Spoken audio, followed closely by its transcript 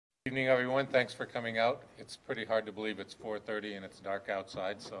Good evening, everyone. Thanks for coming out. It's pretty hard to believe it's 4:30 and it's dark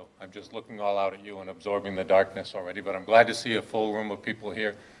outside, so I'm just looking all out at you and absorbing the darkness already, but I'm glad to see a full room of people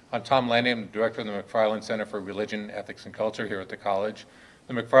here. I'm Tom Landy. I'm the director of the McFarland Center for Religion, Ethics, and Culture here at the college.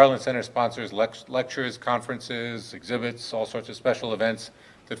 The McFarland Center sponsors lectures, conferences, exhibits, all sorts of special events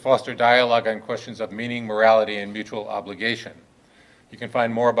that foster dialogue on questions of meaning, morality, and mutual obligation. You can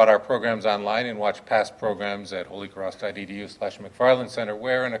find more about our programs online and watch past programs at holycross.edu/McFarland Center,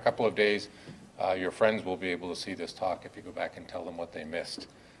 where in a couple of days your friends will be able to see this talk if you go back and tell them what they missed.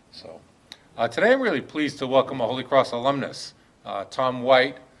 So today I'm really pleased to welcome a Holy Cross alumnus, Tom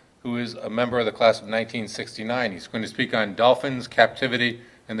White, who is a member of the class of 1969. He's going to speak on dolphins, captivity,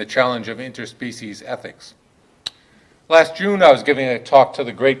 and the challenge of interspecies ethics. Last June I was giving a talk to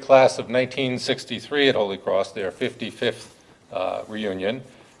the great class of 1963 at Holy Cross, their 55th reunion,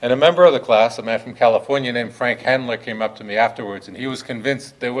 and a member of the class, a man from California named Frank Handler, came up to me afterwards, and he was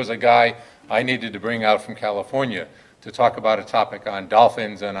convinced there was a guy I needed to bring out from California to talk about a topic on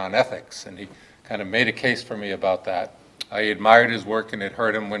dolphins and on ethics, and he kind of made a case for me about that. I admired his work and had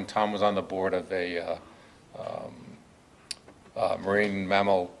heard him when Tom was on the board of a marine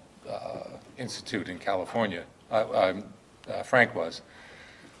mammal institute in California. Frank was.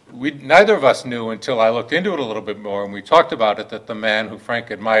 Neither of us knew until I looked into it a little bit more and we talked about it that the man who Frank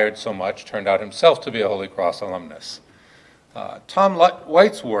admired so much turned out himself to be a Holy Cross alumnus. Tom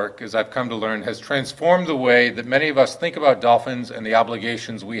White's work, as I've come to learn, has transformed the way that many of us think about dolphins and the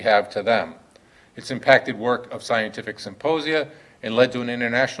obligations we have to them. It's impacted work of scientific symposia and led to an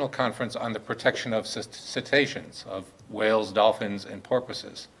international conference on the protection of cetaceans, of whales, dolphins, and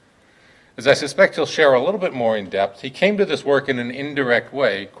porpoises. As I suspect he'll share a little bit more in depth, he came to this work in an indirect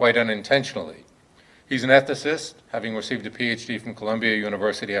way, quite unintentionally. He's an ethicist, having received a PhD from Columbia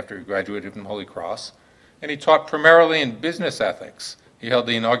University after he graduated from Holy Cross, and he taught primarily in business ethics. He held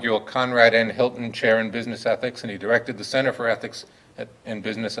the inaugural Conrad and Hilton Chair in Business Ethics, and he directed the Center for Ethics and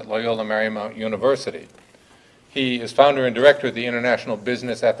Business at Loyola Marymount University. He is founder and director of the International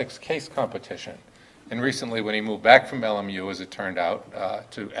Business Ethics Case Competition. And recently, when he moved back from LMU, as it turned out,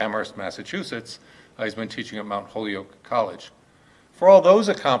 to Amherst, Massachusetts, he's been teaching at Mount Holyoke College. For all those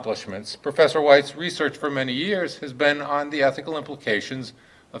accomplishments, Professor White's research for many years has been on the ethical implications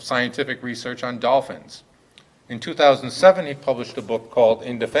of scientific research on dolphins. In 2007, he published a book called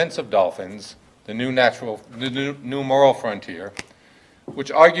In Defense of Dolphins, the New Moral Frontier,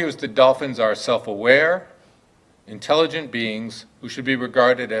 which argues that dolphins are self-aware, intelligent beings who should be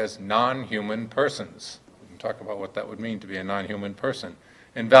regarded as non-human persons. We can talk about what that would mean to be a non-human person,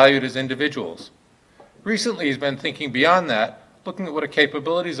 and valued as individuals. Recently, he's been thinking beyond that, looking at what a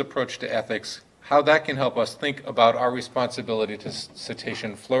capabilities approach to ethics, how that can help us think about our responsibility to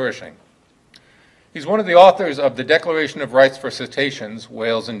cetacean flourishing. He's one of the authors of the Declaration of Rights for Cetaceans,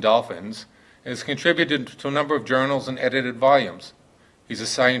 Whales and Dolphins, and has contributed to a number of journals and edited volumes. He's a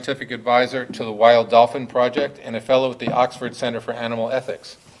scientific advisor to the Wild Dolphin Project and a fellow at the Oxford Center for Animal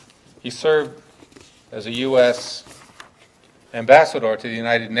Ethics. He served as a U.S. ambassador to the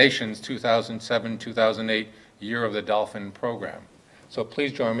United Nations 2007-2008 Year of the Dolphin program. So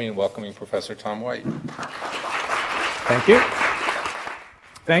please join me in welcoming Professor Tom White. Thank you.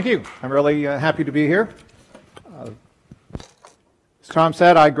 Thank you. I'm really happy to be here. As Tom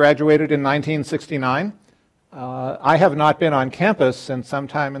said, I graduated in 1969. I have not been on campus since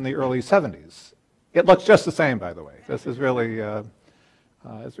sometime in the early 70s. It looks just the same, by the way. This is really,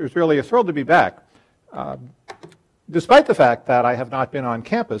 it's really a thrill to be back. Despite the fact that I have not been on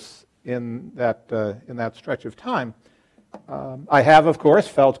campus in that stretch of time, I have, of course,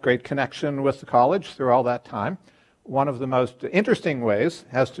 felt great connection with the college through all that time. One of the most interesting ways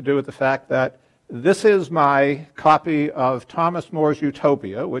has to do with the fact that this is my copy of Thomas More's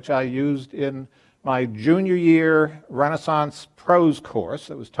Utopia, which I used in my junior year Renaissance prose course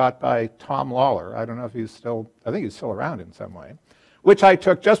that was taught by Tom Lawler. I don't know if he's still, I think he's still around in some way, which I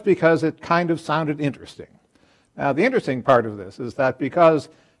took just because it kind of sounded interesting. Now, the interesting part of this is that because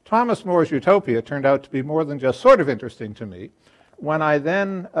Thomas More's Utopia turned out to be more than just sort of interesting to me, when I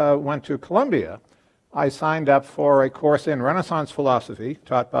then went to Columbia, I signed up for a course in Renaissance philosophy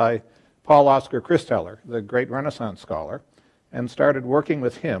taught by Paul Oscar Christeller, the great Renaissance scholar, and started working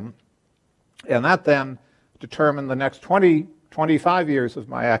with him. And that then determined the next 25 years of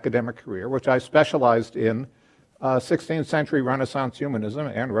my academic career, which I specialized in 16th century Renaissance humanism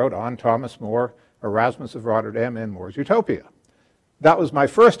and wrote on Thomas More, Erasmus of Rotterdam, and More's Utopia. That was my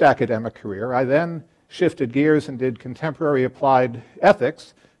first academic career. I then shifted gears and did contemporary applied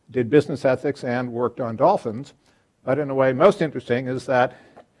ethics, did business ethics, and worked on dolphins. But in a way most interesting is that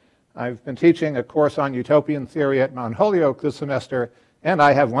I've been teaching a course on utopian theory at Mount Holyoke this semester, And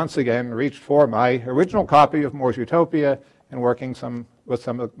I have once again reached for my original copy of More's Utopia and working with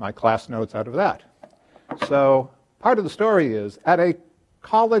some of my class notes out of that. So part of the story is, at a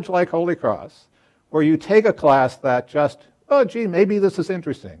college like Holy Cross, where you take a class that just, oh, gee, maybe this is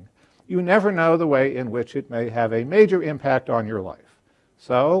interesting, you never know the way in which it may have a major impact on your life.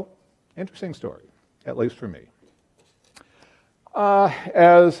 So, interesting story, at least for me.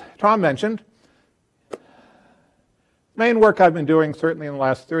 As Tom mentioned, the main work I've been doing, certainly in the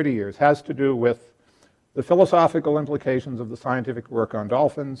last 30 years, has to do with the philosophical implications of the scientific work on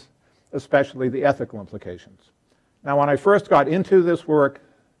dolphins, especially the ethical implications. Now, when I first got into this work,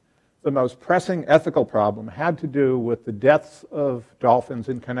 the most pressing ethical problem had to do with the deaths of dolphins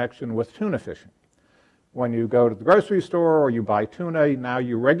in connection with tuna fishing. When you go to the grocery store or you buy tuna, now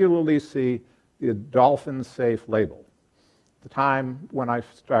you regularly see the dolphin safe label. The time when I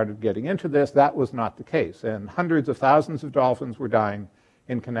started getting into this, that was not the case, and hundreds of thousands of dolphins were dying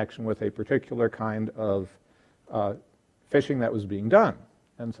in connection with a particular kind of fishing that was being done.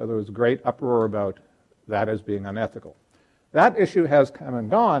 And so there was great uproar about that as being unethical. That issue has come and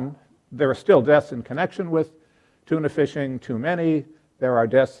gone. There are still deaths in connection with tuna fishing, too many. There are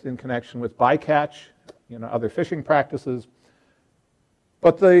deaths in connection with bycatch, other fishing practices.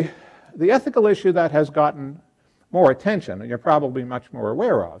 But the ethical issue that has gotten more attention, and you're probably much more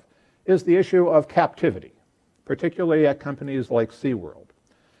aware of, is the issue of captivity, particularly at companies like SeaWorld.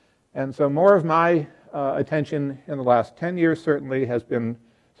 And so more of my attention in the last 10 years certainly has been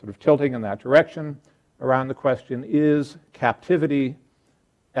sort of tilting in that direction around the question, is captivity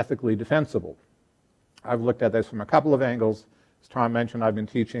ethically defensible? I've looked at this from a couple of angles. As Tom mentioned, I've been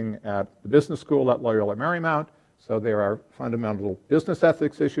teaching at the business school at Loyola Marymount, so there are fundamental business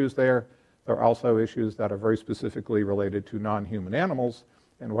ethics issues there. There are also issues that are very specifically related to non-human animals,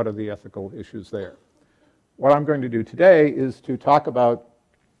 and what are the ethical issues there. What I'm going to do today is to talk about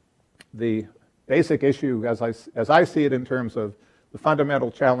the basic issue as I see it in terms of the fundamental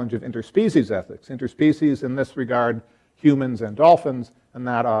challenge of interspecies ethics. Interspecies in this regard, humans and dolphins, and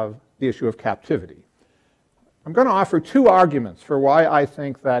that of the issue of captivity. I'm going to offer two arguments for why I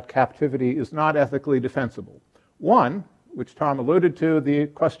think that captivity is not ethically defensible. One, which Tom alluded to, the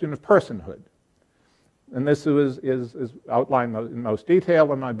question of personhood. And this is outlined in most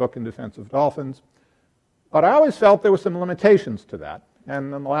detail in my book, In Defense of Dolphins. But I always felt there were some limitations to that.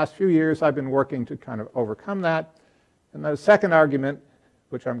 And in the last few years, I've been working to kind of overcome that. And the second argument,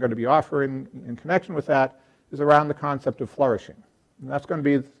 which I'm going to be offering in connection with that, is around the concept of flourishing. And that's going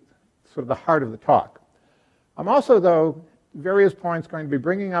to be sort of the heart of the talk. I'm also, though, at various points going to be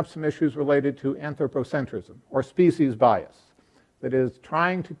bringing up some issues related to anthropocentrism, or species bias. That is,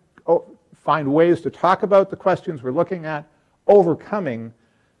 trying to find ways to talk about the questions we're looking at, overcoming,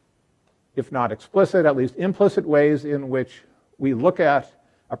 if not explicit, at least implicit ways in which we look at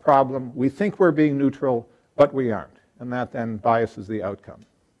a problem, we think we're being neutral, but we aren't. And that then biases the outcome.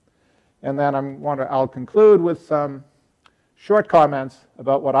 And then I'll conclude with some short comments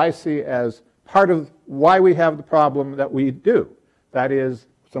about what I see as part of why we have the problem that we do. That is,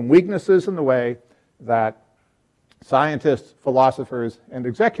 some weaknesses in the way that scientists, philosophers, and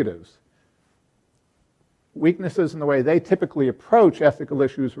executives, weaknesses in the way they typically approach ethical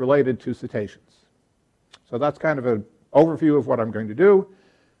issues related to cetaceans. So that's kind of an overview of what I'm going to do.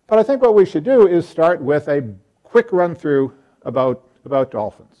 But I think what we should do is start with a quick run-through about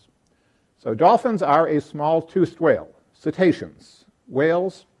dolphins. So dolphins are a small-toothed whale, cetaceans,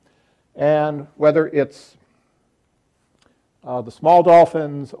 whales, and whether it's the small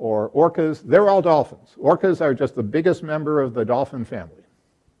dolphins or orcas, they're all dolphins. Orcas are just the biggest member of the dolphin family.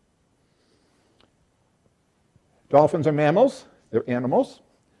 Dolphins are mammals. They're animals.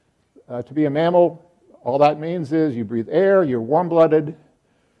 To be a mammal, all that means is you breathe air, you're warm-blooded,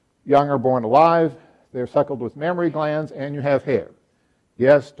 young are born alive, they're suckled with mammary glands, and you have hair.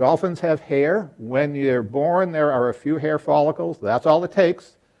 Yes, dolphins have hair. When you're born, there are a few hair follicles. That's all it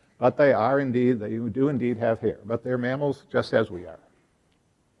takes. But they do indeed have hair. But they're mammals just as we are.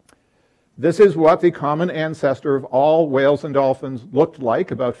 This is what the common ancestor of all whales and dolphins looked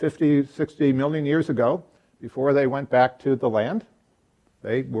like about 50, 60 million years ago, before they went back to the land.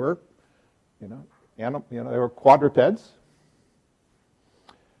 They were, they were quadrupeds.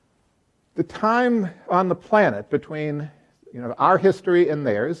 The time on the planet between our history and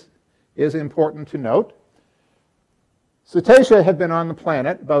theirs is important to note. Cetacea have been on the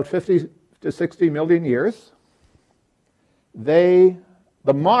planet about 50 to 60 million years. The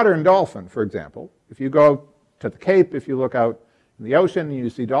modern dolphin, for example, if you go to the Cape, if you look out in the ocean and you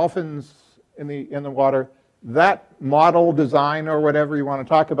see dolphins in the water, that model design or whatever you want to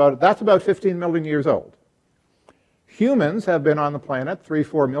talk about, that's about 15 million years old. Humans have been on the planet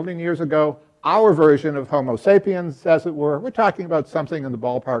 3-4 million years ago. Our version of Homo sapiens, as it were, we're talking about something in the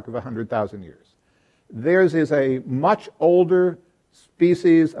ballpark of 100,000 years. Theirs is a much older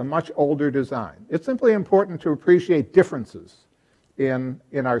species, a much older design. It's simply important to appreciate differences in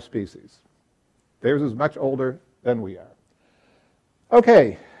our species. Theirs is much older than we are.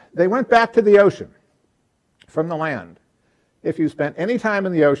 Okay, they went back to the ocean from the land. If you spent any time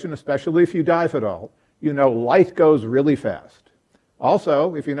in the ocean, especially if you dive at all, you know light goes really fast.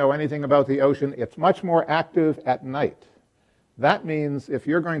 Also, if you know anything about the ocean, it's much more active at night. That means if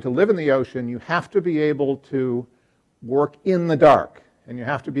you're going to live in the ocean, you have to be able to work in the dark. And you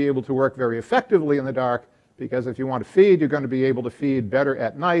have to be able to work very effectively in the dark, because if you want to feed, you're going to be able to feed better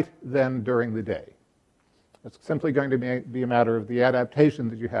at night than during the day. It's simply going to be a matter of the adaptation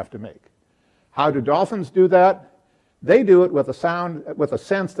that you have to make. How do dolphins do that? They do it with a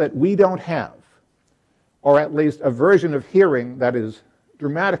sense that we don't have, or at least a version of hearing that is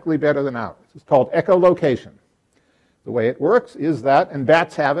dramatically better than ours. It's called echolocation. The way it works is that, and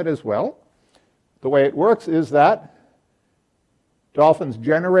bats have it as well, the way it works is that dolphins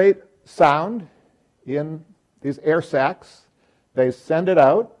generate sound in these air sacs. They send it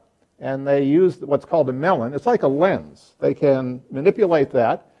out, and they use what's called a melon. It's like a lens. They can manipulate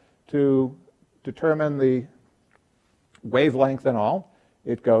that to determine the wavelength and all.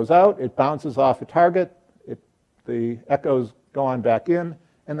 It goes out, it bounces off a target, the echoes go on back in,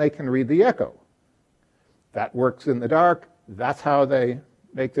 and they can read the echo. That works in the dark. That's how they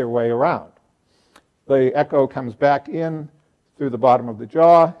make their way around. The echo comes back in through the bottom of the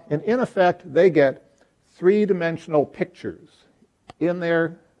jaw, and in effect, they get three-dimensional pictures in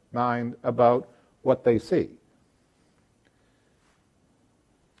their mind about what they see.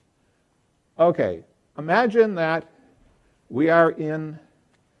 Okay, imagine that we are in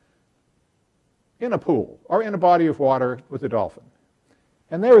a pool or in a body of water with a dolphin.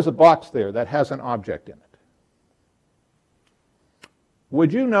 And there is a box there that has an object in it.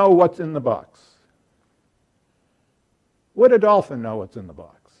 Would you know what's in the box? Would a dolphin know what's in the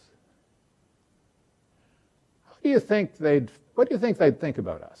box? What do you think they'd think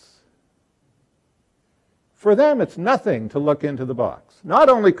about us? For them, it's nothing to look into the box. Not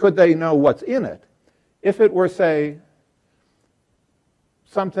only could they know what's in it, if it were, say,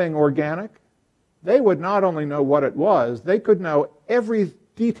 something organic, they would not only know what it was, they could know every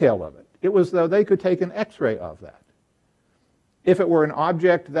detail of it. It was as though they could take an X-ray of that. If it were an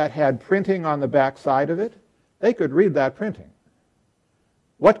object that had printing on the back side of it, they could read that printing.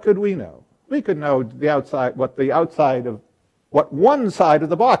 What could we know? We could know what one side of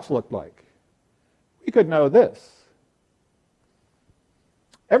the box looked like. We could know this.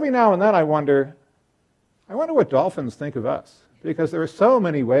 Every now and then I wonder what dolphins think of us, because there are so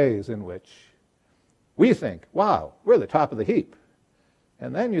many ways in which we think, wow, we're the top of the heap.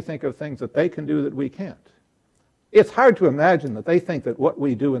 And then you think of things that they can do that we can't. It's hard to imagine that they think that what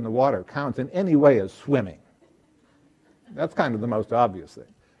we do in the water counts in any way as swimming. That's kind of the most obvious thing.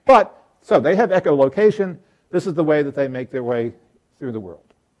 But, so they have echolocation. This is the way that they make their way through the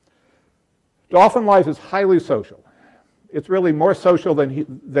world. Dolphin life is highly social. It's really more social than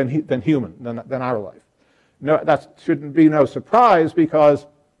human, than our life. No, that shouldn't be no surprise, because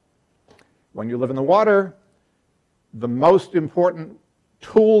when you live in the water, the most important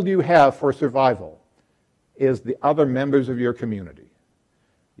tool you have for survival is the other members of your community.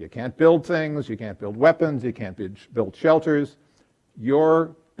 You can't build things, you can't build weapons, you can't build shelters.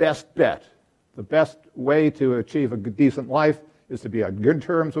 Your best bet, the best way to achieve a decent life, is to be on good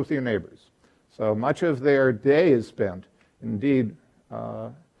terms with your neighbors. So much of their day is spent, indeed,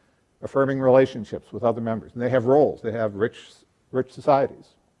 affirming relationships with other members. And they have roles. They have rich societies.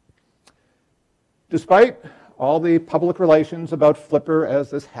 Despite all the public relations about Flipper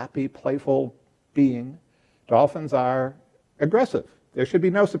as this happy, playful being, dolphins are aggressive. There should be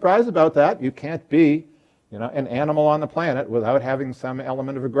no surprise about that. You can't be, an animal on the planet without having some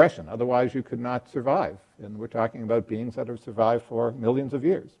element of aggression. Otherwise, you could not survive. And we're talking about beings that have survived for millions of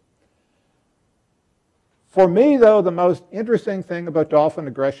years. For me, though, the most interesting thing about dolphin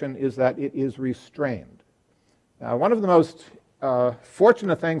aggression is that it is restrained. Now, one of the most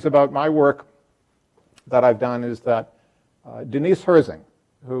fortunate things about my work that I've done is that Denise Herzing,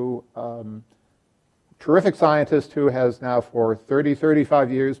 who terrific scientist who has now for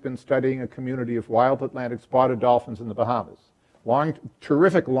 35 years been studying a community of wild Atlantic spotted dolphins in the Bahamas.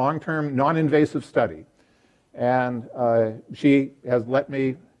 Terrific long-term, non-invasive study. And she has let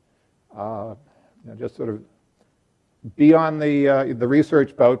me just sort of be on the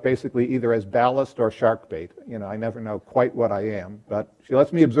research boat, basically either as ballast or shark bait. I never know quite what I am, but she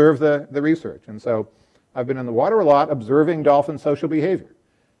lets me observe the research. And so I've been in the water a lot observing dolphin social behavior.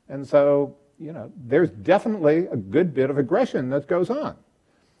 And so, there's definitely a good bit of aggression that goes on.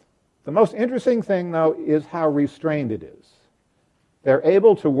 The most interesting thing, though, is how restrained it is. They're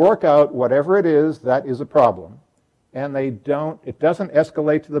able to work out whatever it is that is a problem, and it doesn't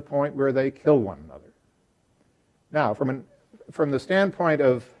escalate to the point where they kill one another. Now, from the standpoint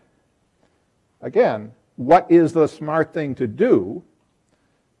of, again, what is the smart thing to do,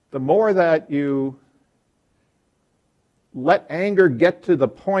 the more that you let anger get to the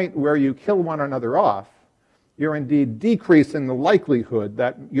point where you kill one another off, you're indeed decreasing the likelihood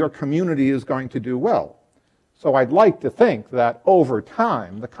that your community is going to do well. So I'd like to think that over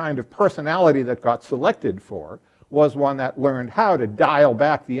time, the kind of personality that got selected for was one that learned how to dial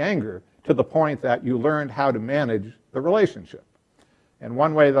back the anger to the point that you learned how to manage the relationship. And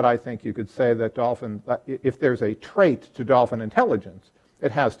one way that I think you could say that if there's a trait to dolphin intelligence,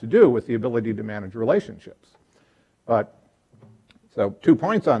 it has to do with the ability to manage relationships. So 2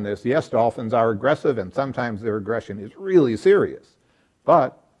 points on this. Yes, dolphins are aggressive, and sometimes their aggression is really serious.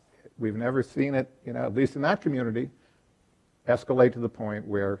 But we've never seen it, at least in that community, escalate to the point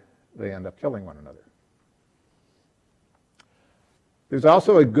where they end up killing one another. There's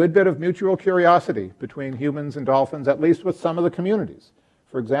also a good bit of mutual curiosity between humans and dolphins, at least with some of the communities.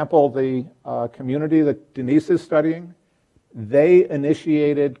 For example, the community that Denise is studying, they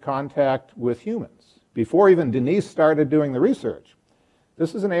initiated contact with humans before even Denise started doing the research.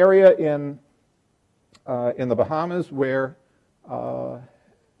 This is an area in the Bahamas where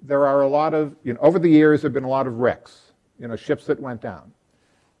there are a lot of, over the years there have been a lot of wrecks, ships that went down.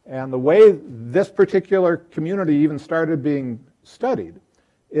 And the way this particular community even started being studied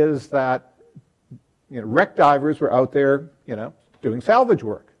is that wreck divers were out there doing salvage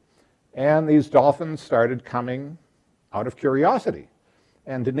work, and these dolphins started coming out of curiosity.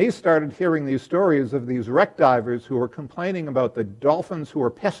 And Denise started hearing these stories of these wreck divers who were complaining about the dolphins who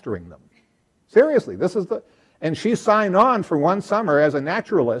were pestering them. Seriously, and she signed on for one summer as a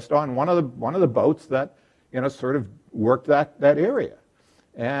naturalist on one of the boats that sort of worked that area.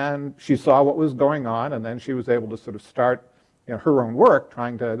 And she saw what was going on, and then she was able to sort of start her own work,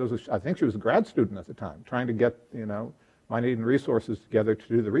 I think she was a grad student at the time, trying to get money and resources together to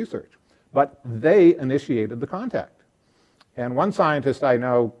do the research. But they initiated the contact. And one scientist I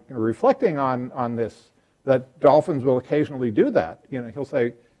know, reflecting on this, that dolphins will occasionally do that. He'll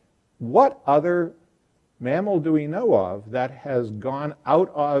say, what other mammal do we know of that has gone out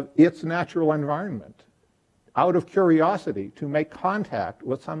of its natural environment, out of curiosity, to make contact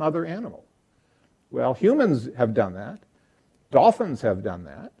with some other animal? Well, humans have done that. Dolphins have done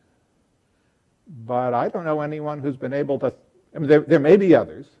that. But I don't know anyone who's been able to, there may be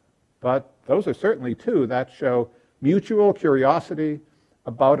others, but those are certainly two that show mutual curiosity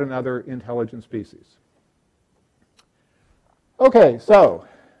about another intelligent species. Okay, so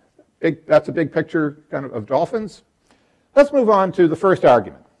that's a big picture kind of dolphins. Let's move on to the first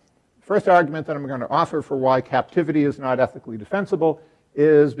argument. The first argument that I'm going to offer for why captivity is not ethically defensible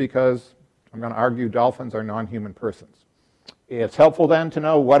is because I'm going to argue dolphins are non-human persons. It's helpful then to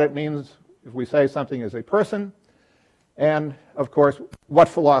know what it means if we say something is a person. And of course, what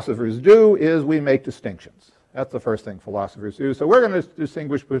philosophers do is we make distinctions. That's the first thing philosophers do. So we're going to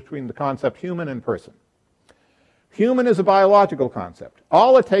distinguish between the concept human and person. Human is a biological concept.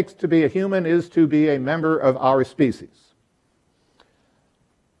 All it takes to be a human is to be a member of our species.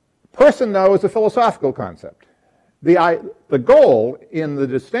 Person, though, is a philosophical concept. The goal in the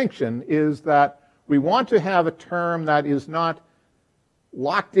distinction is that we want to have a term that is not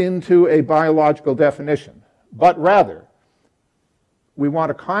locked into a biological definition, but rather we want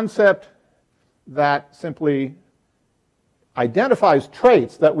a concept that simply identifies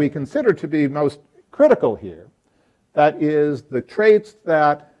traits that we consider to be most critical here. That is, the traits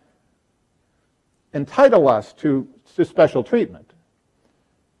that entitle us to special treatment.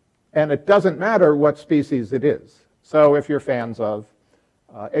 And it doesn't matter what species it is. So if you're fans of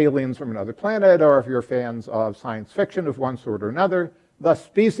aliens from another planet, or if you're fans of science fiction of one sort or another, the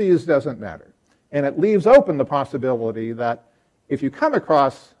species doesn't matter. And it leaves open the possibility that if you come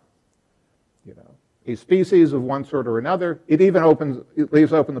across a species of one sort or another, it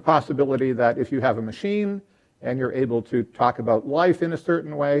leaves open the possibility that if you have a machine and you're able to talk about life in a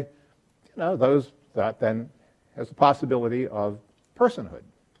certain way, that then has the possibility of personhood,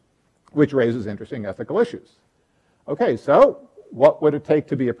 which raises interesting ethical issues. Okay, so what would it take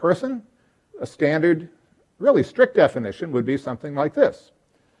to be a person? A standard, really strict definition would be something like this.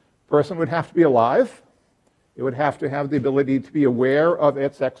 A person would have to be alive. It would have the ability to be aware of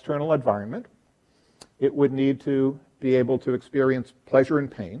its external environment. It would need to be able to experience pleasure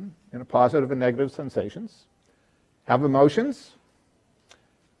and pain in positive and negative sensations, have emotions,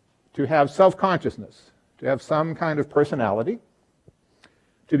 to have self-consciousness, to have some kind of personality,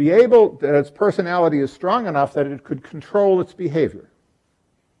 to be able, that its personality is strong enough that it could control its behavior,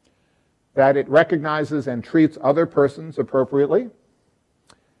 that it recognizes and treats other persons appropriately,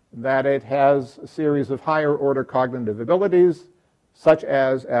 that it has a series of higher order cognitive abilities, such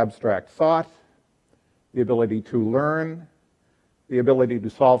as abstract thought, the ability to learn, the ability to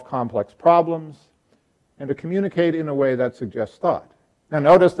solve complex problems, and to communicate in a way that suggests thought. Now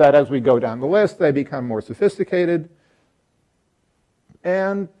notice that as we go down the list, they become more sophisticated,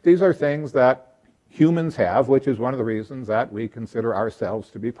 and these are things that humans have, which is one of the reasons that we consider ourselves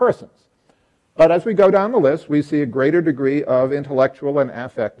to be persons. But as we go down the list, we see a greater degree of intellectual and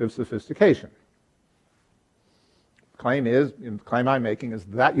affective sophistication. The claim I'm making is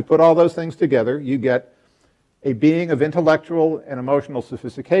that you put all those things together, you get a being of intellectual and emotional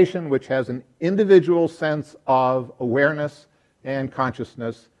sophistication which has an individual sense of awareness and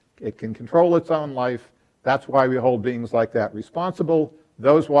consciousness. It can control its own life. That's why we hold beings like that responsible.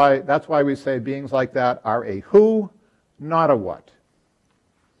 That's why we say beings like that are a who, not a what.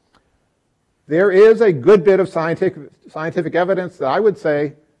 There is a good bit of scientific evidence that I would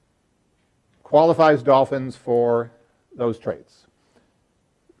say qualifies dolphins for those traits.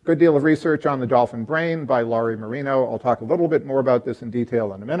 Good deal of research on the dolphin brain by Laurie Marino. I'll talk a little bit more about this in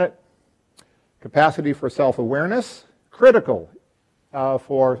detail in a minute. Capacity for self-awareness, critical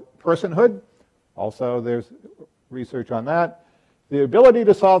for personhood. Also, there's research on that. The ability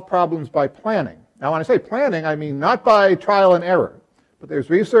to solve problems by planning. Now, when I say planning, I mean not by trial and error, but there's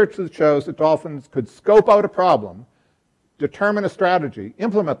research that shows that dolphins could scope out a problem, determine a strategy,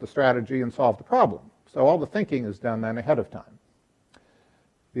 implement the strategy, and solve the problem. So all the thinking is done then ahead of time.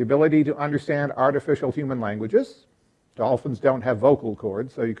 The ability to understand artificial human languages. Dolphins don't have vocal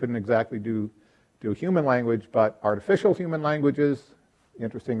cords, so you couldn't exactly do human language, but artificial human languages,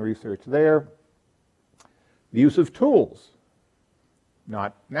 interesting research there. The use of tools,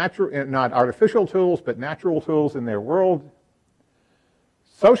 not artificial tools, but natural tools in their world.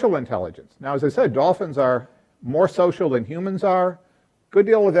 Social intelligence. Now, as I said, dolphins are more social than humans are. Good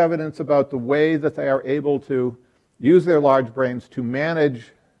deal of evidence about the way that they are able to use their large brains to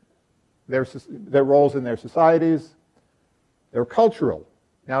manage their roles in their societies. They're cultural.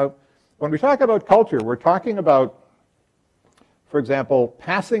 Now, when we talk about culture, we're talking about, for example,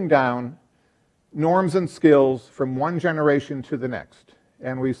 passing down norms and skills from one generation to the next.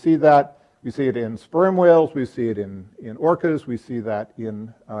 And we see that, we see it in sperm whales, we see it in orcas, we see that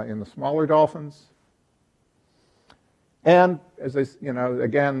in the smaller dolphins. And as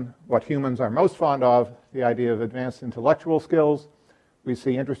again, what humans are most fond of, the idea of advanced intellectual skills. We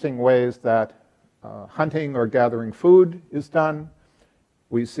see interesting ways that hunting or gathering food is done.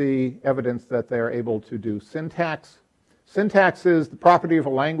 We see evidence that they're able to do syntax. Syntax is the property of a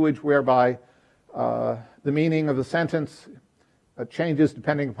language whereby the meaning of the sentence changes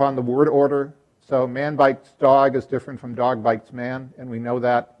depending upon the word order. So man bites dog is different from dog bites man, and we know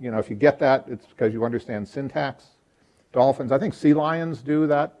that. If you get that, it's because you understand syntax. Dolphins, I think sea lions do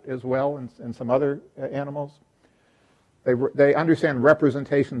that as well, and some other animals. They understand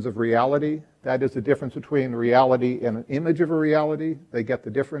representations of reality. That is the difference between reality and an image of a reality. They get the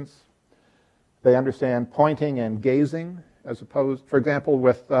difference. They understand pointing and gazing, as opposed, for example,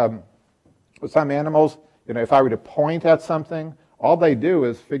 with some animals, if I were to point at something, all they do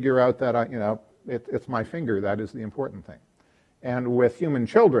is figure out that, it's my finger. That is the important thing. And with human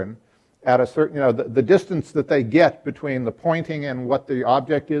children, at a certain, the distance that they get between the pointing and what the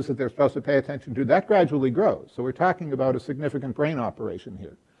object is that they're supposed to pay attention to, that gradually grows. So we're talking about a significant brain operation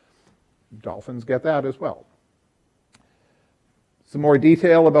here. Dolphins get that as well. Some more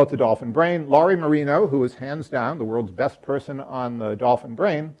detail about the dolphin brain. Laurie Marino, who is hands down the world's best person on the dolphin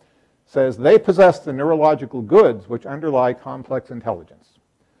brain, says they possess the neurological goods which underlie complex intelligence.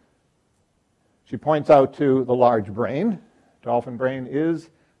 She points out to the large brain. Dolphin brain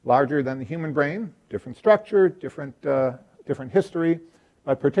is larger than the human brain, different structure, different history,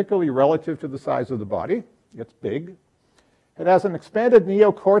 but particularly relative to the size of the body. It's big. It has an expanded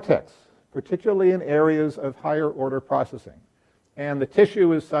neocortex, particularly in areas of higher order processing. And the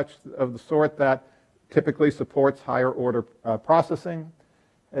tissue is of the sort that typically supports higher order processing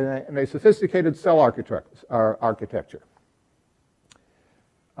and a sophisticated cell architecture.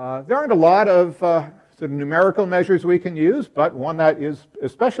 There aren't a lot of sort of numerical measures we can use, but one that is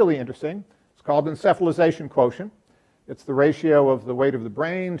especially interesting, it's called encephalization quotient. It's the ratio of the weight of the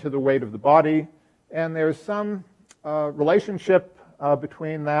brain to the weight of the body, and there's some relationship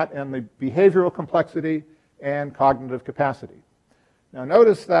between that and the behavioral complexity and cognitive capacity. Now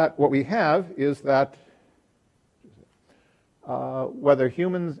notice that what we have is that whether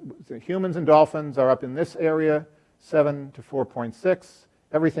humans and dolphins are up in this area, 7 to 4.6,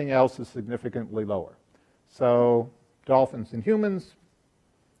 everything else is significantly lower. So dolphins and humans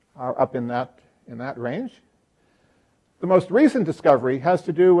are up in that range. The most recent discovery has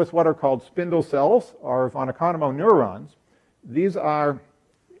to do with what are called spindle cells, or von Economo neurons. These are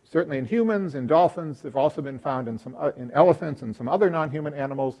certainly in humans, in dolphins. They've also been found in elephants and some other non-human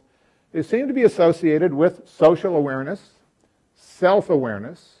animals. They seem to be associated with social awareness,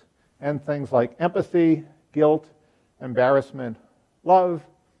 self-awareness, and things like empathy, guilt, embarrassment, love,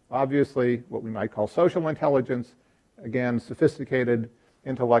 obviously what we might call social intelligence, again, sophisticated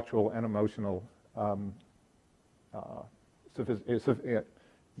intellectual and emotional,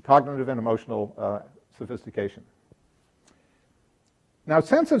 cognitive and emotional sophistication. Now,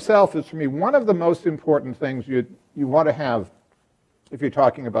 sense of self is, for me, one of the most important things you want to have if you're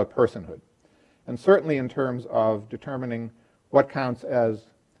talking about personhood, and certainly in terms of determining what counts as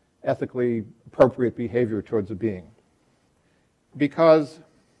ethically appropriate behavior towards a being. Because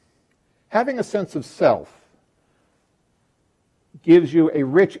having a sense of self gives you a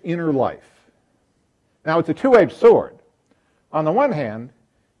rich inner life. Now, it's a two-edged sword. On the one hand,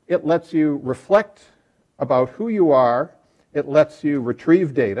 it lets you reflect about who you are. It lets you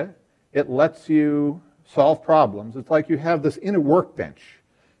retrieve data. It lets you solve problems. It's like you have this inner workbench.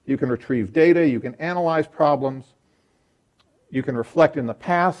 You can retrieve data. You can analyze problems. You can reflect in the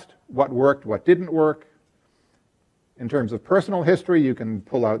past what worked, what didn't work. In terms of personal history, you can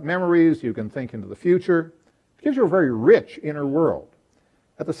pull out memories. You can think into the future. It gives you a very rich inner world.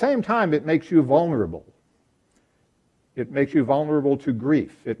 At the same time, it makes you vulnerable. It makes you vulnerable to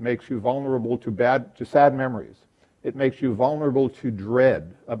grief. It makes you vulnerable to sad memories. It makes you vulnerable to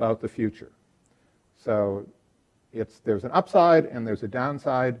dread about the future. So there's an upside and there's a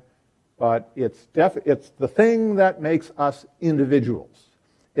downside, but it's the thing that makes us individuals.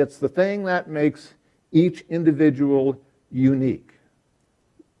 It's the thing that makes each individual unique.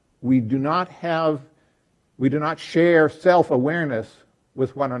 We do not share self-awareness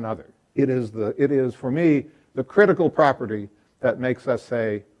with one another. It is, for me, the critical property that makes us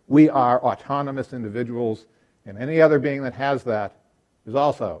say we are autonomous individuals, and any other being that has that is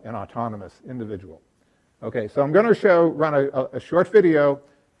also an autonomous individual. Okay, so I'm going to run a short video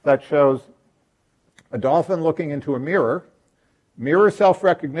that shows a dolphin looking into a mirror. Mirror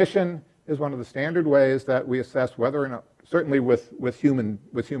self-recognition is one of the standard ways that we assess whether or not, certainly with human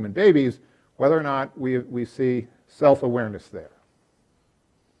babies, whether or not we see self-awareness there.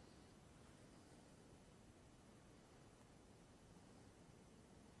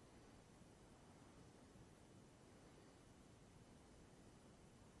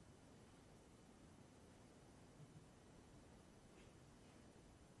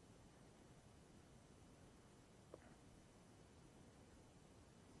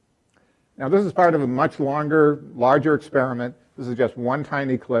 Now, this is part of a much larger experiment. This is just one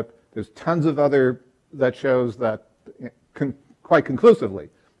tiny clip. There's tons of other that shows that quite conclusively,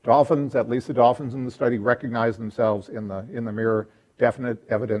 dolphins, at least the dolphins in the study, recognize themselves in the mirror. Definite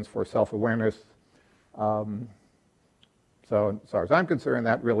evidence for self-awareness. So as far as I'm concerned,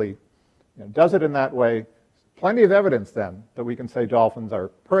 that really does it in that way. Plenty of evidence then that we can say dolphins are a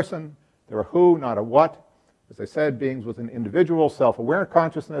person. They're a who, not a what. As I said, beings with an individual self-aware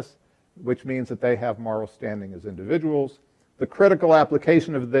consciousness, which means that they have moral standing as individuals. The critical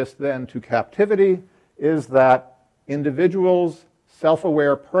application of this then to captivity is that individuals,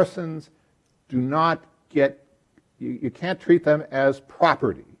 self-aware persons, do not get, you can't treat them as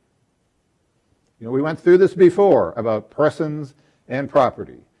property. We went through this before about persons and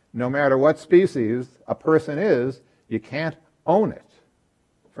property. No matter what species a person is, you can't own it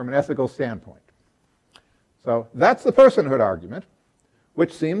from an ethical standpoint. So that's the personhood argument,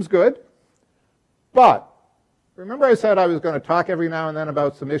 which seems good. But remember I said I was going to talk every now and then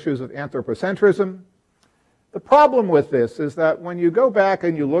about some issues of anthropocentrism? The problem with this is that when you go back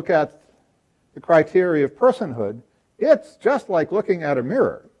and you look at the criteria of personhood, it's just like looking at a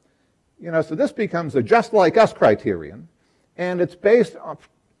mirror. So this becomes a just like us criterion, and it's based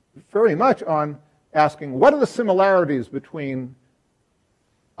very much on asking what are the similarities between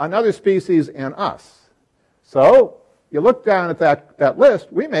another species and us. So you look down at that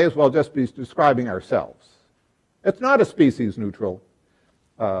list, we may as well just be describing ourselves. It's not a species-neutral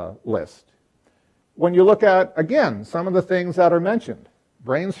list. When you look at, again, some of the things that are mentioned,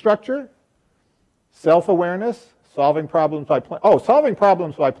 brain structure, self-awareness, solving problems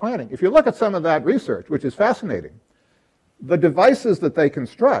by planning. If you look at some of that research, which is fascinating, the devices that they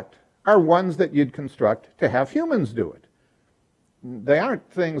construct are ones that you'd construct to have humans do it. They aren't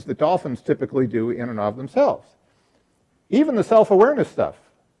things that dolphins typically do in and of themselves. Even the self-awareness stuff.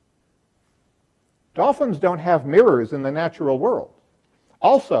 Dolphins don't have mirrors in the natural world.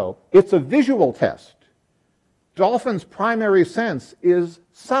 Also, it's a visual test. Dolphins' primary sense is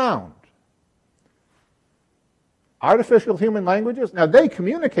sound. Artificial human languages, now they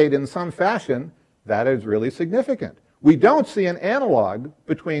communicate in some fashion that is really significant. We don't see an analog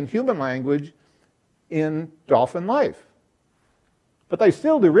between human language in dolphin life. But they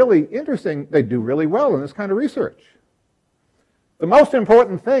still do really interesting, they do really well in this kind of research. The most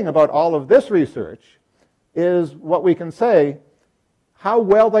important thing about all of this research is what we can say, how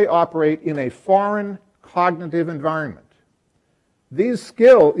well they operate in a foreign cognitive environment. These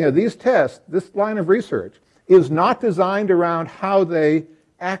these tests, this line of research, is not designed around how they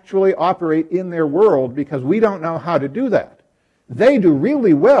actually operate in their world because we don't know how to do that. They do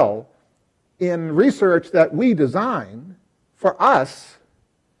really well in research that we design for us.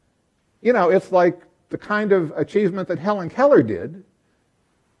 You know, it's like the kind of achievement that Helen Keller did.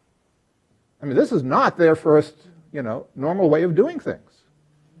 I mean, this is not their first, normal way of doing things.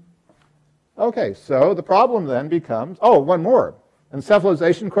 Okay, so the problem then becomes, one more,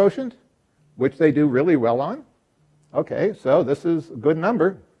 encephalization quotient, which they do really well on. Okay, so this is a good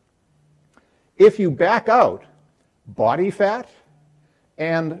number. If you back out body fat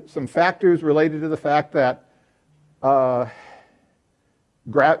and some factors related to the fact that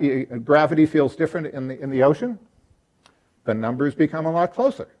gravity feels different in the ocean, the numbers become a lot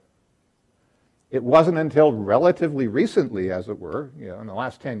closer. It wasn't until relatively recently, as it were, in the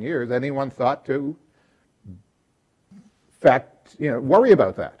last 10 years, anyone thought to worry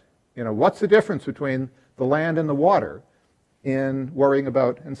about that. What's the difference between the land and the water in worrying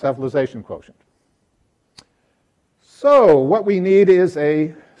about encephalization quotient? So what we need is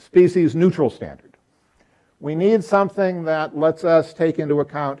a species neutral standard. We need something that lets us take into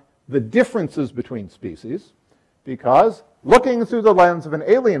account the differences between species, because looking through the lens of an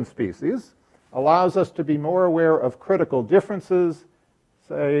alien species allows us to be more aware of critical differences,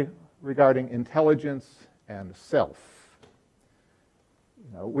 say, regarding intelligence and self.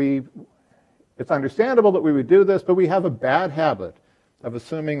 It's understandable that we would do this, but we have a bad habit of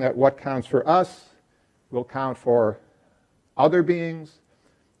assuming that what counts for us will count for other beings,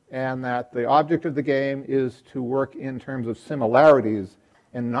 and that the object of the game is to work in terms of similarities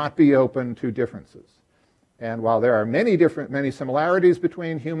and not be open to differences. And while there are many similarities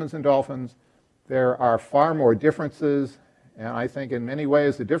between humans and dolphins, there are far more differences, and I think in many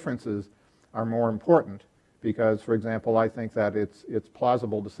ways the differences are more important because, for example, I think that it's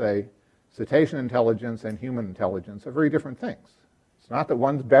plausible to say cetacean intelligence and human intelligence are very different things. It's not that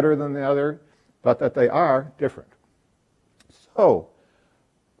one's better than the other, but that they are different. So,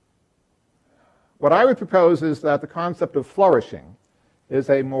 what I would propose is that the concept of flourishing is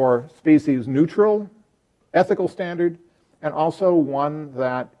a more species-neutral ethical standard, and also one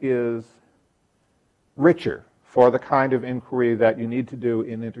that is richer for the kind of inquiry that you need to do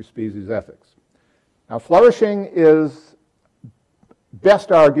in interspecies ethics. Now, flourishing is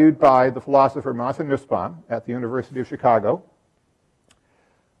best argued by the philosopher Martha Nussbaum at the University of Chicago.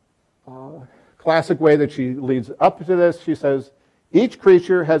 Classic way that she leads up to this, she says, each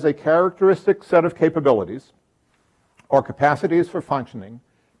creature has a characteristic set of capabilities or capacities for functioning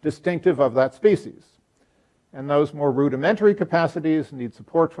distinctive of that species. And those more rudimentary capacities need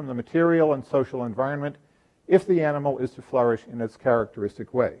support from the material and social environment if the animal is to flourish in its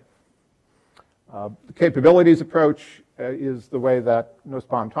characteristic way. The capabilities approach is the way that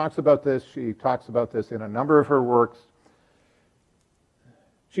Nussbaum talks about this. She talks about this in a number of her works.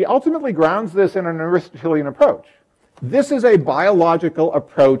 She ultimately grounds this in an Aristotelian approach. This is a biological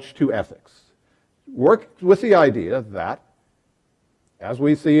approach to ethics. Work with the idea that, as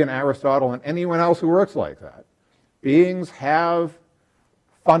we see in Aristotle and anyone else who works like that, beings have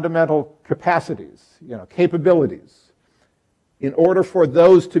fundamental capacities, capabilities. In order for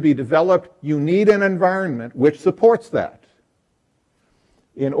those to be developed, you need an environment which supports that.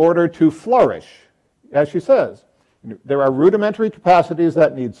 In order to flourish, as she says, there are rudimentary capacities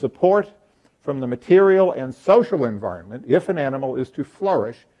that need support from the material and social environment if an animal is to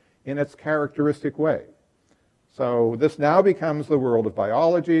flourish in its characteristic way. So this now becomes the world of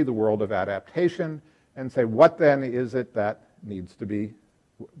biology, the world of adaptation, and say, what then is it that needs to be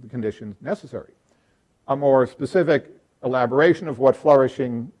the conditions necessary? A more specific elaboration of what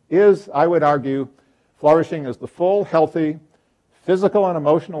flourishing is, I would argue, flourishing is the full, healthy, physical and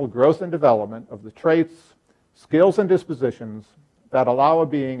emotional growth and development of the traits, skills, and dispositions that allow a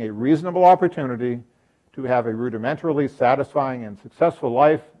being a reasonable opportunity to have a rudimentarily satisfying and successful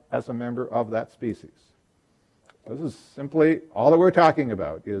life as a member of that species. This is simply all that we're talking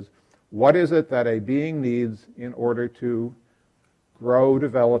about is what is it that a being needs in order to grow,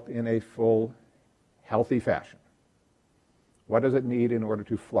 develop in a full, healthy fashion? What does it need in order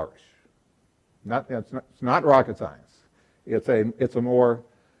to flourish? It's not rocket science. It's a more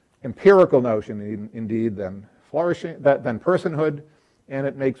empirical notion, indeed, than flourishing, than personhood, and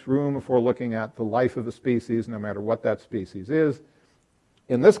it makes room for looking at the life of a species, no matter what that species is.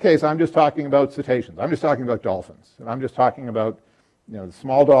 In this case, I'm just talking about cetaceans. I'm just talking about dolphins. And I'm just talking about the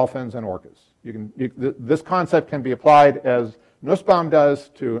small dolphins and orcas. This concept can be applied, as Nussbaum does,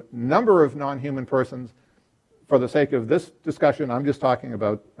 to a number of non-human persons. For the sake of this discussion, I'm just talking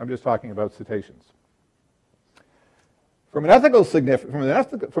about cetaceans. From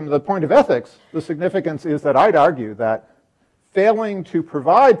the point of ethics, the significance is that I'd argue that failing to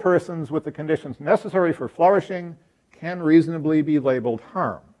provide persons with the conditions necessary for flourishing can reasonably be labeled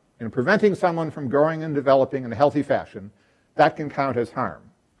harm. In preventing someone from growing and developing in a healthy fashion, that can count as harm.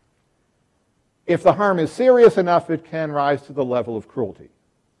 If the harm is serious enough, it can rise to the level of cruelty.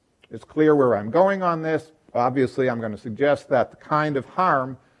 It's clear where I'm going on this. Obviously, I'm going to suggest that the kind of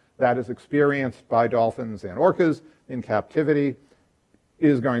harm that is experienced by dolphins and orcas in captivity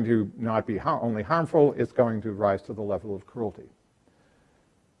is going to not be only harmful, it's going to rise to the level of cruelty.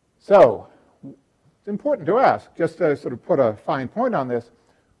 So, it's important to ask, just to sort of put a fine point on this,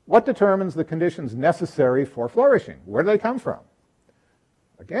 what determines the conditions necessary for flourishing? Where do they come from?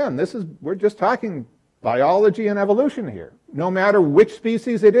 Again, we're just talking biology and evolution here. No matter which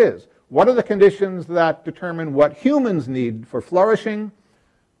species it is, what are the conditions that determine what humans need for flourishing?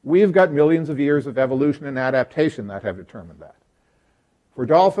 We've got millions of years of evolution and adaptation that have determined that. For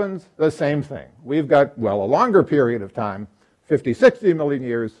dolphins, the same thing. We've got, well, a longer period of time, 50, 60 million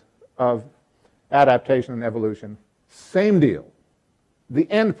years of adaptation and evolution. Same deal. The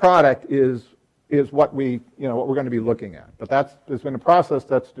end product is what we're going to be looking at. But there's been a process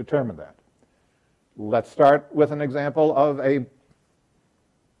that's determined that. Let's start with an example of an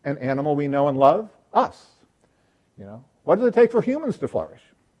animal we know and love, us. What does it take for humans to flourish?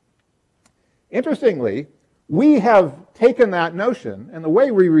 Interestingly, we have taken that notion, and the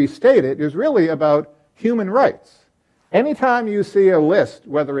way we restate it is really about human rights. Anytime you see a list,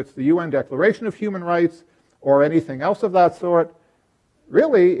 whether it's the UN Declaration of Human Rights or anything else of that sort,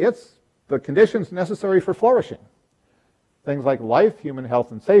 really it's the conditions necessary for flourishing. Things like life, human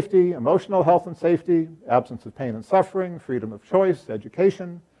health and safety, emotional health and safety, absence of pain and suffering, freedom of choice,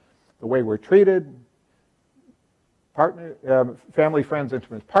 education, the way we're treated, family, friends,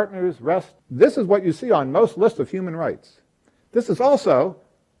 intimate partners, rest. This is what you see on most lists of human rights. This is also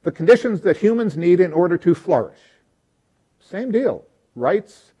the conditions that humans need in order to flourish. Same deal.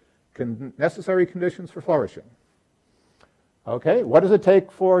 Rights, necessary conditions for flourishing. Okay, what does it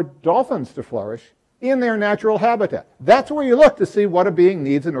take for dolphins to flourish in their natural habitat? That's where you look to see what a being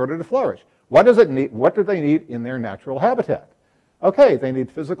needs in order to flourish. What does it need? What do they need in their natural habitat? Okay, they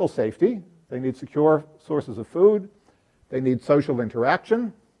need physical safety. They need secure sources of food. They need social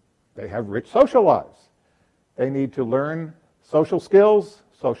interaction. They have rich social lives. They need to learn social skills,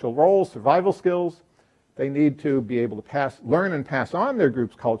 social roles, survival skills. They need to be able to learn and pass on their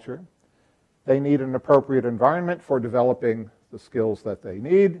group's culture. They need an appropriate environment for developing the skills that they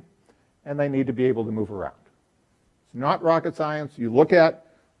need, and they need to be able to move around. It's not rocket science. You look at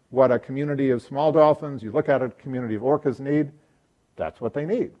what a community of small dolphins, you look at a community of orcas need, that's what they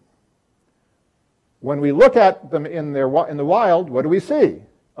need. When we look at them in the wild, what do we see?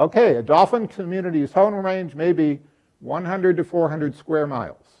 Okay, a dolphin community's home range may be 100 to 400 square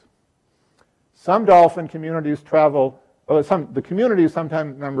miles. Some dolphin communities the communities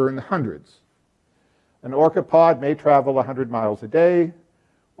sometimes number in the hundreds. An orca pod may travel 100 miles a day.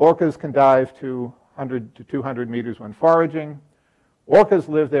 Orcas can dive to 100 to 200 meters when foraging. Orcas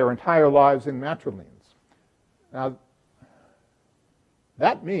live their entire lives in matrilines. Now,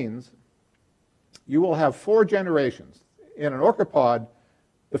 that means you will have 4 generations. In an orca pod,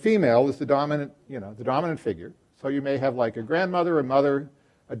 the female is the dominant figure. So you may have like a grandmother, a mother,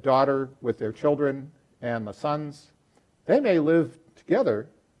 a daughter with their children, and the sons. They may live together.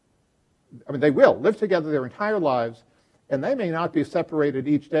 They will live together their entire lives, and they may not be separated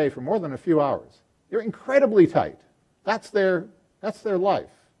each day for more than a few hours. They're incredibly tight. That's their life.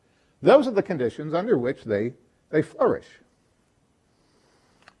 Those are the conditions under which they flourish.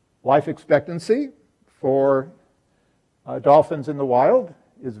 Life expectancy for dolphins in the wild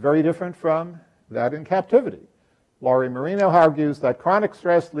is very different from that in captivity. Laurie Marino argues that chronic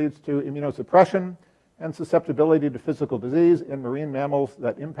stress leads to immunosuppression and susceptibility to physical disease in marine mammals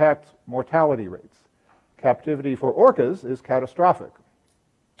that impacts mortality rates. Captivity for orcas is catastrophic.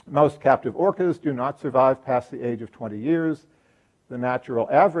 Most captive orcas do not survive past the age of 20 years. The natural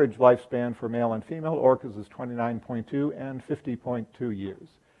average lifespan for male and female orcas is 29.2 and 50.2 years,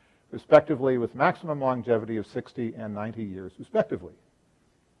 respectively, with maximum longevity of 60 and 90 years, respectively.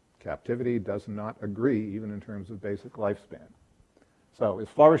 Captivity does not agree, even in terms of basic lifespan. So, is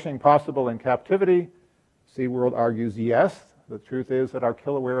flourishing possible in captivity? SeaWorld argues yes. The truth is that our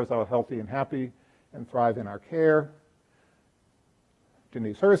killer whales are healthy and happy and thrive in our care.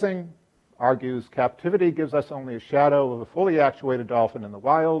 Denise Hersing argues captivity gives us only a shadow of a fully actuated dolphin in the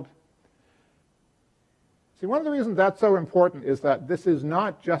wild. See, one of the reasons that's so important is that this is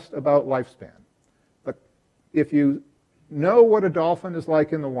not just about lifespan. But if you know what a dolphin is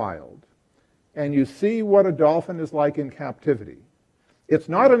like in the wild, and you see what a dolphin is like in captivity, it's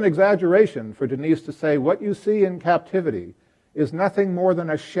not an exaggeration for Denise to say what you see in captivity is nothing more than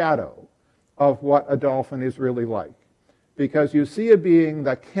a shadow of what a dolphin is really like. Because you see a being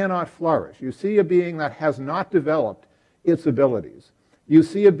that cannot flourish. You see a being that has not developed its abilities. You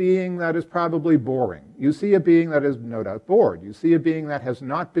see a being that is probably boring. You see a being that is no doubt bored. You see a being that has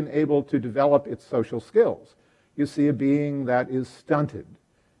not been able to develop its social skills. You see a being that is stunted.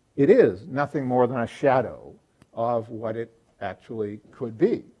 It is nothing more than a shadow of what it actually could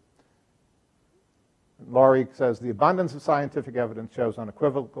be. Laurie says, the abundance of scientific evidence shows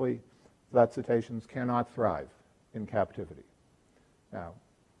unequivocally that cetaceans cannot thrive in captivity. Now,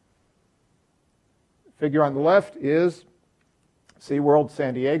 figure on the left is SeaWorld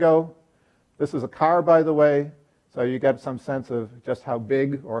San Diego. This is a car, by the way, so you get some sense of just how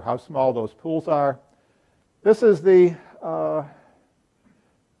big or how small those pools are. This is the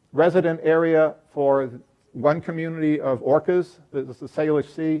resident area for one community of orcas. This is the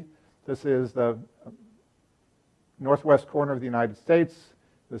Salish Sea. This is the northwest corner of the United States.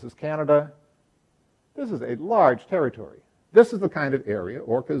 This is Canada. This is a large territory. This is the kind of area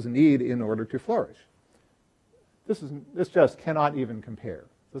orcas need in order to flourish. This just cannot even compare.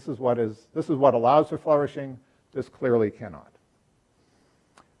 This is what allows for flourishing. This clearly cannot.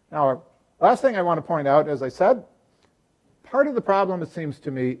 Now, last thing I want to point out, as I said, part of the problem, it seems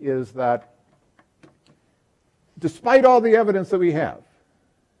to me, is that despite all the evidence that we have,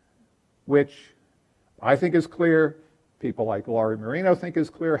 which I think is clear, people like Laurie Marino think is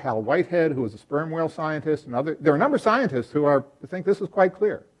clear, Hal Whitehead, who is a sperm whale scientist, and there are a number of scientists who think this is quite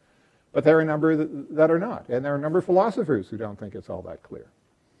clear. But there are a number that are not, and there are a number of philosophers who don't think it's all that clear.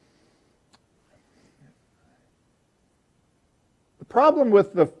 The problem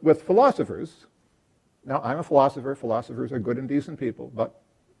with philosophers, now I'm a philosopher, philosophers are good and decent people, but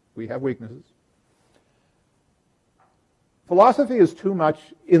we have weaknesses. Philosophy is too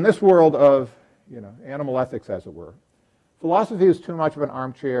much, in this world of animal ethics, as it were, philosophy is too much of an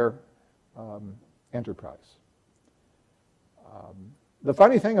armchair enterprise. The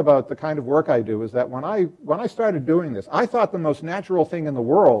funny thing about the kind of work I do is that when I started doing this, I thought the most natural thing in the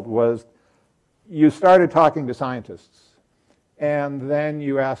world was you started talking to scientists, and then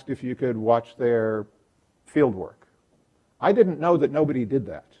you asked if you could watch their field work. I didn't know that nobody did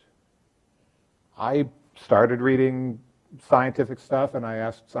that. I started reading scientific stuff, and I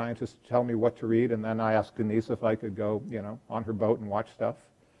asked scientists to tell me what to read, and then I asked Denise if I could go, on her boat and watch stuff.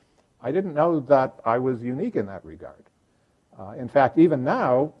 I didn't know that I was unique in that regard. In fact, even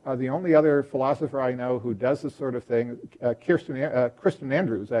now, the only other philosopher I know who does this sort of thing, Kristen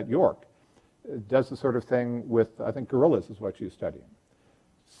Andrews at York, does the sort of thing with, I think, gorillas is what she's studying.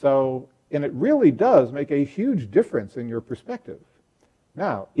 So, and it really does make a huge difference in your perspective.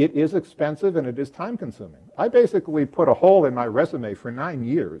 Now, it is expensive and it is time-consuming. I basically put a hole in my resume for 9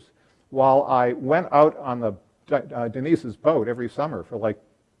 years while I went out on Denise's boat every summer for like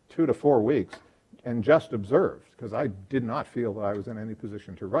 2 to 4 weeks and just observed, because I did not feel that I was in any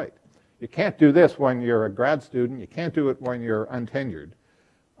position to write. You can't do this when you're a grad student. You can't do it when you're untenured.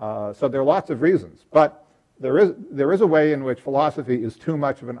 So there are lots of reasons. But there is a way in which philosophy is too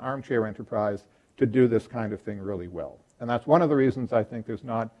much of an armchair enterprise to do this kind of thing really well. And that's one of the reasons I think there's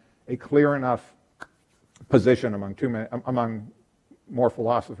not a clear enough position among more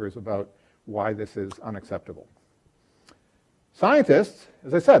philosophers about why this is unacceptable. Scientists,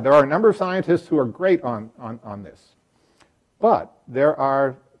 as I said, there are a number of scientists who are great on this. But there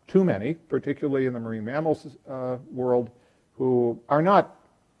are too many, particularly in the marine mammals world, who are not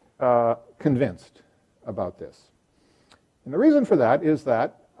convinced about this. And the reason for that is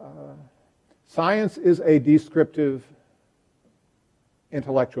that science is a descriptive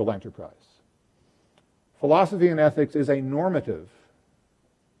intellectual enterprise. Philosophy and ethics is a normative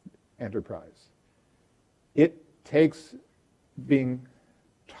enterprise. It takes being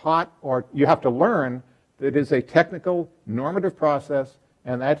taught, or you have to learn that it is a technical, normative process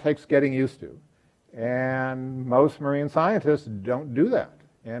And that takes getting used to. And most marine scientists don't do that.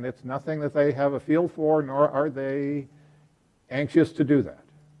 And it's nothing that they have a feel for, nor are they anxious to do that.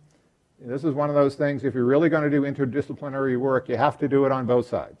 This is one of those things, if you're really going to do interdisciplinary work, you have to do it on both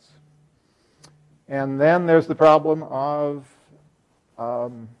sides. And then there's the problem of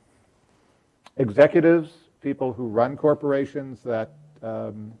executives, people who run corporations that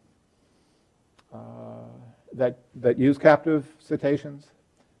that use captive cetaceans.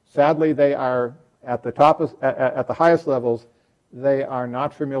 Sadly, they are at the top of, at the highest levels, they are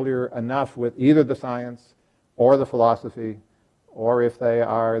not familiar enough with either the science or the philosophy, or if they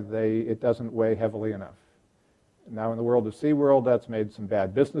are, it doesn't weigh heavily enough. Now, in the world of SeaWorld, that's made some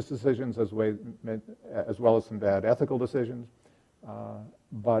bad business decisions as well as some bad ethical decisions.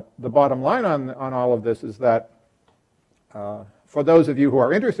 But the bottom line on all of this is that for those of you who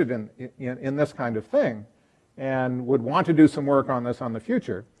are interested in this kind of thing and would want to do some work on this on the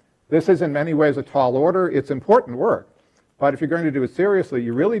future, this is in many ways a tall order. It's important work. But if you're going to do it seriously,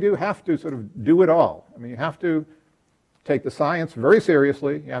 you really do have to sort of do it all. I mean, you have to take the science very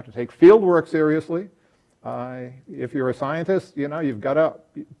seriously. You have to take field work seriously. If you're a scientist, you know, you've got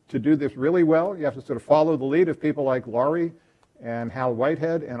to do this really well. You have to sort of follow the lead of people like Laurie and Hal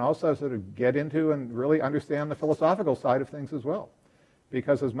Whitehead, and also sort of get into and really understand the philosophical side of things as well.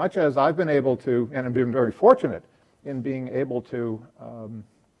 Because as much as I've been able to, and I've been very fortunate in being able to,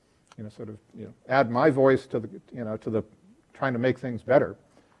 add my voice to the trying to make things better.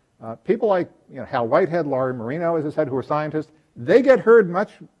 People like Hal Whitehead, Laurie Marino, as I said, who are scientists, they get heard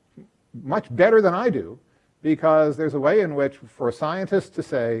much better than I do, because there's a way in which, for a scientist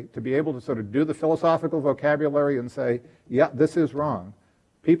to be able to sort of do the philosophical vocabulary and say, yeah, this is wrong,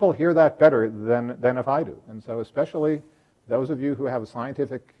 people hear that better than if I do. And so especially those of you who have a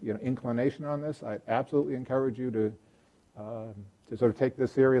scientific inclination on this, I absolutely encourage you to sort of take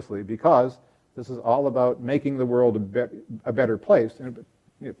this seriously, because this is all about making the world a better place. And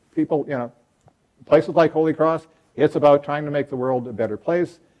people, places like Holy Cross, it's about trying to make the world a better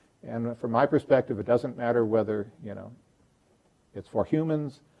place. And from my perspective, it doesn't matter whether, it's for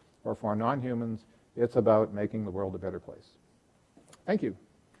humans or for non-humans. It's about making the world a better place. Thank you.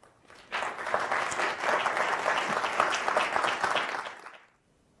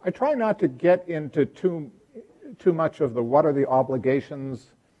 I try not to get into too much of the what are the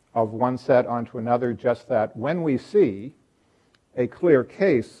obligations of one set onto another, just that when we see a clear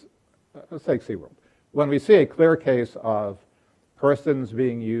case, let's take SeaWorld, when we see a clear case of persons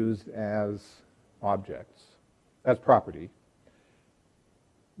being used as objects, as property,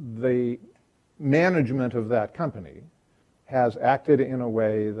 the management of that company has acted in a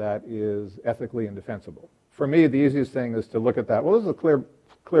way that is ethically indefensible. For me, the easiest thing is to look at that. Well, this is a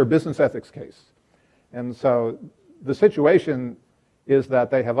clear business ethics case. And so the situation is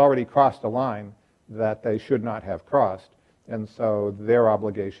that they have already crossed a line that they should not have crossed. And so their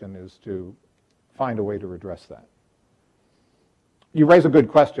obligation is to find a way to redress that. You raise a good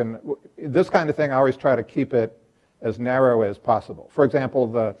question. This kind of thing, I always try to keep it as narrow as possible. For example,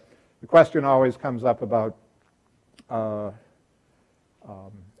 the question always comes up about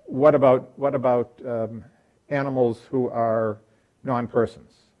what about animals who are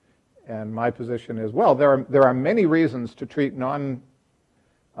non-persons? And my position is, well, there are many reasons to treat non-persons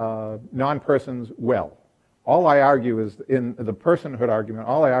well. All I argue is, in the personhood argument,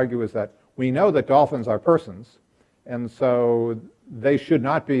 all I argue is that we know that dolphins are persons, and so they should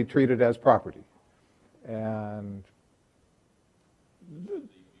not be treated as property. And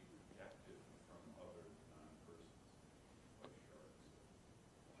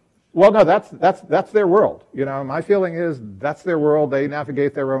well, no, that's their world. My feeling is that's their world. They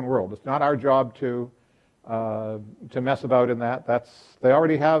navigate their own world. It's not our job to mess about in that. They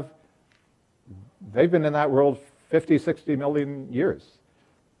already have. They've been in that world 50, 60 million years.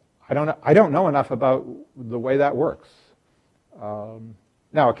 I don't know enough about the way that works.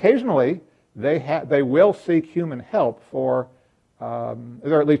 Now, occasionally they will seek human help for. There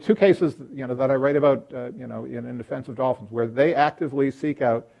are at least two cases, that I write about, in defense of dolphins, where they actively seek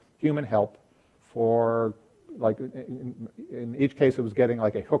out human help for, like, in each case it was getting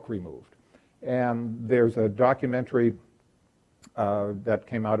like a hook removed. And there's a documentary that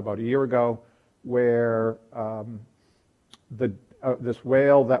came out about a year ago where this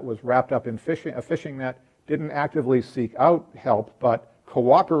whale that was wrapped up in a fishing net didn't actively seek out help, but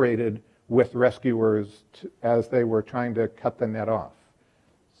cooperated with rescuers as they were trying to cut the net off.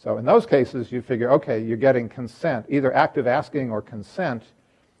 So in those cases, you figure, okay, you're getting consent, either active asking or consent.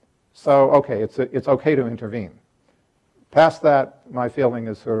 So, okay, it's okay to intervene. Past that, my feeling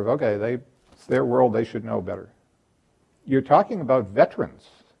is sort of, okay, it's their world, they should know better. you're talking about veterans,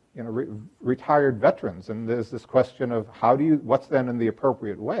 retired veterans, and there's this question of what's then in the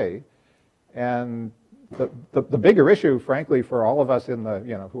appropriate way? And the bigger issue, frankly, for all of us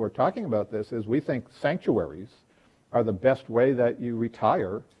who are talking about this is we think sanctuaries are the best way that you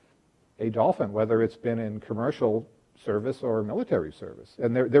retire a dolphin, whether it's been in commercial service or military service.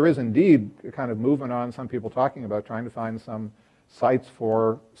 And there is indeed a kind of movement on, some people talking about trying to find some sites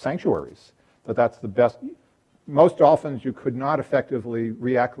for sanctuaries, that's the best. Most dolphins you could not effectively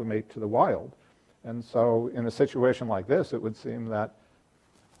reacclimate to the wild. And so in a situation like this, it would seem that,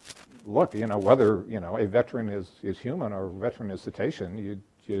 look, whether a veteran is human or a veteran is cetacean,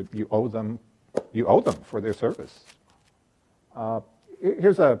 you owe them for their service.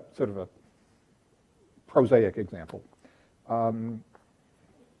 Here's a sort of a prosaic example. On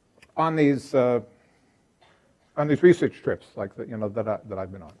these research trips like that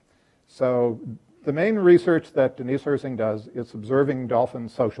I've been on. So the main research that Denise Hersing does is observing dolphin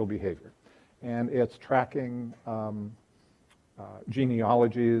social behavior, and it's tracking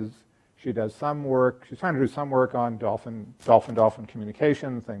genealogies. She does some work. She's trying to do some work on dolphin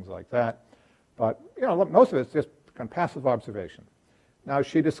communication, things like that. But most of it's just kind of passive observation. Now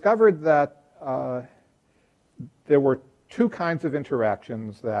she discovered that there were two kinds of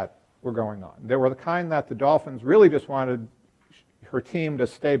interactions that were going on. There were the kind that the dolphins really just wanted her team to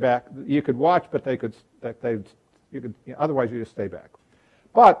stay back. You could watch, but otherwise you just stay back.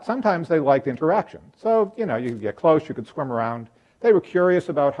 But sometimes they liked interaction. So, you could get close, you could swim around. They were curious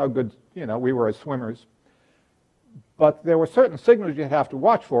about how good, we were as swimmers. But there were certain signals you'd have to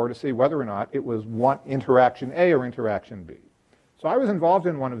watch for to see whether or not it was interaction A or interaction B. So I was involved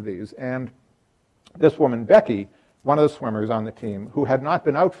in one of these, and this woman, Becky, one of the swimmers on the team, who had not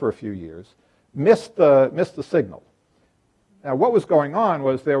been out for a few years, missed the signal. Now, what was going on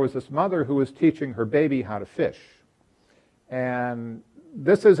was there was this mother who was teaching her baby how to fish. And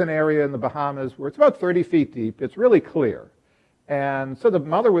this is an area in the Bahamas where it's about 30 feet deep. It's really clear. And so the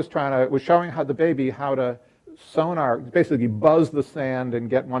mother was showing the baby how to sonar, basically buzz the sand and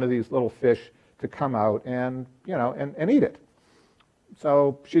get one of these little fish to come out and eat it.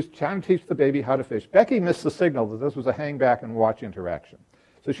 So she's trying to teach the baby how to fish. Becky missed the signal that this was a hang back and watch interaction.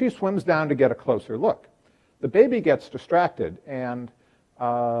 So she swims down to get a closer look. The baby gets distracted and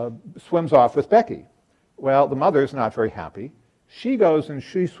swims off with Becky. Well, the mother's not very happy. She goes and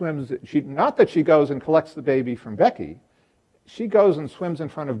she swims, not that she goes and collects the baby from Becky, she goes and swims in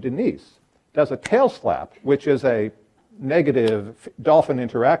front of Denise, does a tail slap, which is a negative dolphin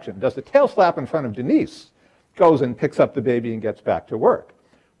interaction, does a tail slap in front of Denise, goes and picks up the baby and gets back to work.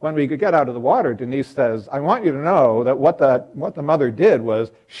 When we get out of the water, Denise says, I want you to know that what the mother did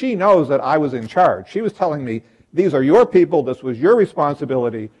was she knows that I was in charge. She was telling me, these are your people, this was your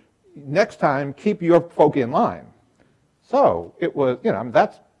responsibility. Next time, keep your folk in line. So it was,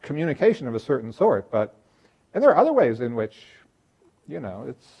 that's communication of a certain sort. And there are other ways in which,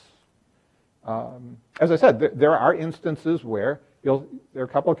 it's, as I said, there are instances where there are a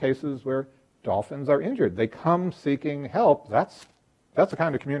couple of cases where dolphins are injured. They come seeking help. That's a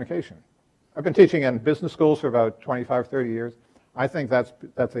kind of communication. I've been teaching in business schools for about 25, 30 years. I think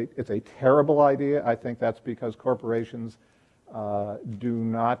it's a terrible idea. I think that's because corporations do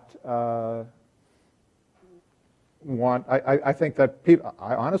not want. I think that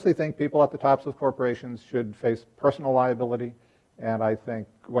I honestly think people at the tops of corporations should face personal liability. And I think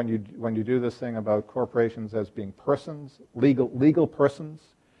when you do this thing about corporations as being persons, legal persons,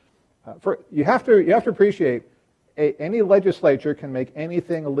 you have to appreciate. Any legislature can make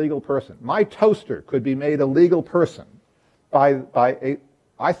anything a legal person. My toaster could be made a legal person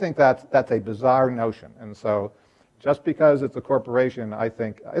I think that's a bizarre notion. And so just because it's a corporation, I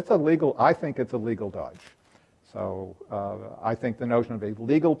think it's a legal dodge. So I think the notion of a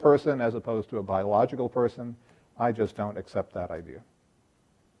legal person as opposed to a biological person, I just don't accept that idea.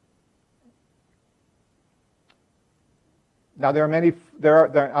 Now there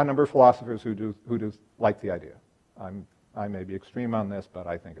are a number of philosophers who do like the idea. I may be extreme on this, but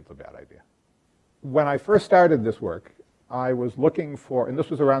I think it's a bad idea. When I first started this work, I was looking for, and this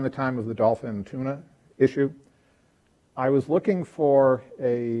was around the time of the dolphin tuna issue, I was looking for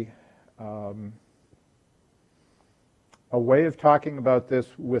a way of talking about this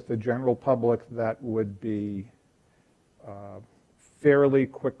with the general public that would be fairly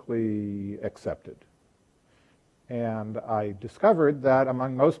quickly accepted. And I discovered that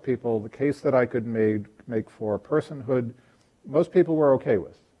among most people, the case that I could make for personhood, most people were okay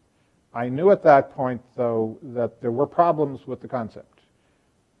with. I knew at that point, though, that there were problems with the concept.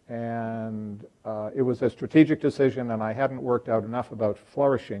 And it was a strategic decision, and I hadn't worked out enough about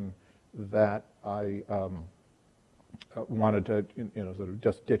flourishing that I wanted to, sort of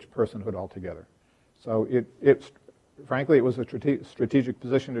just ditch personhood altogether. So frankly, it was a strategic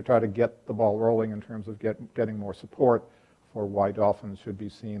position to try to get the ball rolling in terms of getting more support for why dolphins should be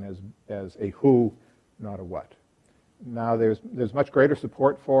seen as a who, not a what. Now there's much greater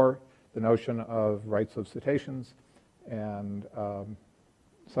support for the notion of rights of cetaceans, and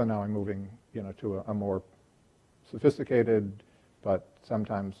so now I'm moving, to a more sophisticated but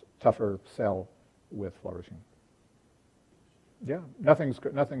sometimes tougher sell with flourishing. Yeah, nothing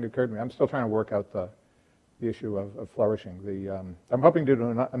occurred to me. I'm still trying to work out the issue of flourishing. I'm hoping to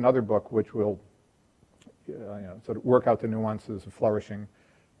do another book which will sort of work out the nuances of flourishing,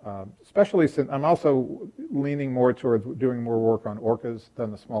 especially since I'm also leaning more towards doing more work on orcas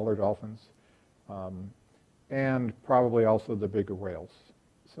than the smaller dolphins, and probably also the bigger whales.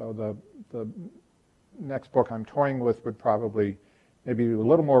 So the next book I'm toying with would probably maybe do a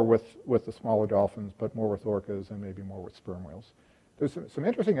little more with the smaller dolphins, but more with orcas and maybe more with sperm whales. There's some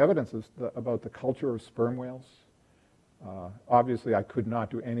interesting evidence about the culture of sperm whales. Obviously, I could not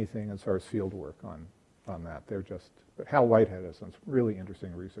do anything as far as field work on that. But Hal Whitehead has some really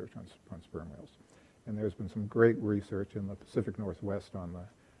interesting research on sperm whales. And there's been some great research in the Pacific Northwest on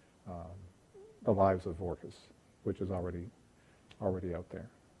the lives of orcas, which is already out there.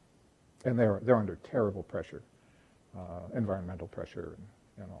 And they're under terrible pressure, environmental pressure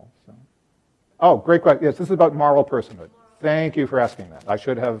and all. So, oh, great question. Yes, this is about moral personhood. Thank you for asking that. I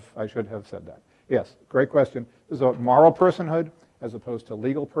should have said that. Yes, great question. This is about moral personhood as opposed to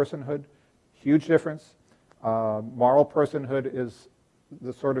legal personhood. Huge difference. Moral personhood is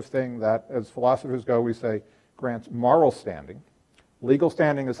the sort of thing that, as philosophers go, we say grants moral standing. Legal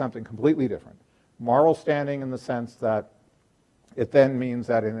standing is something completely different. Moral standing in the sense that it then means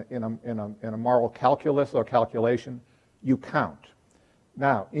that in a moral calculus or calculation, you count.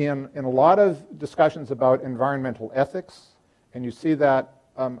 Now, in a lot of discussions about environmental ethics, and you see that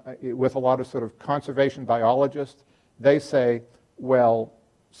with a lot of sort of conservation biologists, they say, well,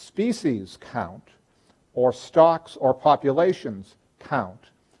 species count, or stocks or populations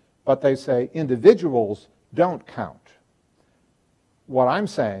count, but they say individuals don't count. What I'm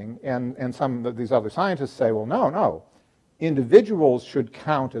saying, and some of these other scientists say, well, no, individuals should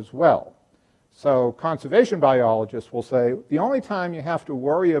count as well. So conservation biologists will say the only time you have to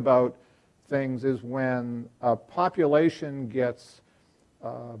worry about things is when a population gets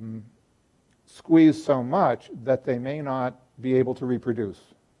squeezed so much that they may not be able to reproduce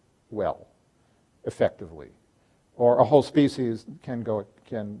well, effectively, or a whole species can go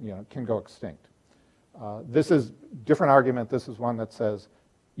extinct. This is a different argument. This is one that says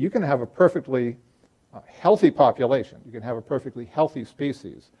you can have a perfectly healthy population, you can have a perfectly healthy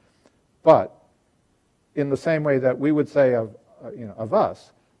species, but in the same way that we would say of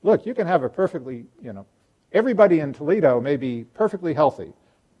us, look, you can have a perfectly, everybody in Toledo may be perfectly healthy,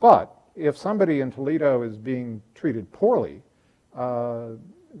 but if somebody in Toledo is being treated poorly,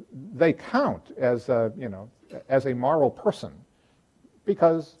 they count as a moral person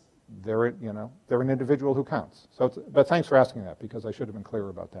because they're an individual who counts. But thanks for asking that, because I should have been clearer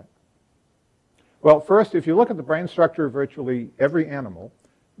about that. Well, first, if you look at the brain structure of virtually every animal,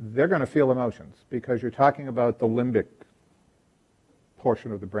 they're going to feel emotions because you're talking about the limbic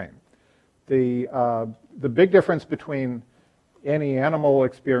portion of the brain. The big difference between any animal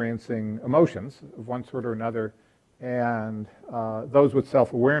experiencing emotions of one sort or another and those with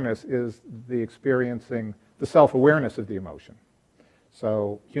self-awareness is the self-awareness of the emotion.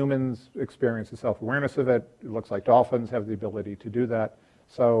 So humans experience the self-awareness of it. It looks like dolphins have the ability to do that.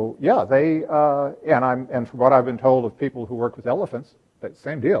 So yeah, and from what I've been told of people who work with elephants,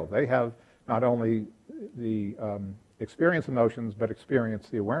 same deal. They have not only the experience emotions, but experience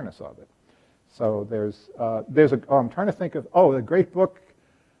the awareness of it. So I'm trying to think of, the great book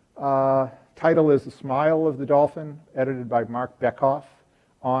title is The Smile of the Dolphin, edited by Mark Beckhoff,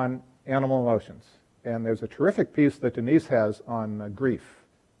 on animal emotions. And there's a terrific piece that Denise has on grief,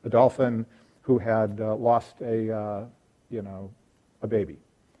 the dolphin who had lost a baby.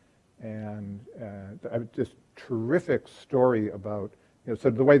 And just terrific story about,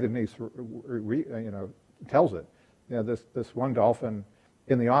 so the way that Denise tells it, this one dolphin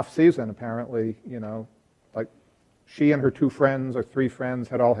in the off season apparently, like she and her 2 friends or 3 friends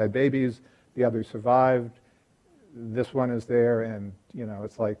had all had babies, the others survived. This one is there, and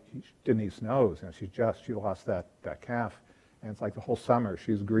it's like Denise knows, she lost that calf, and it's like the whole summer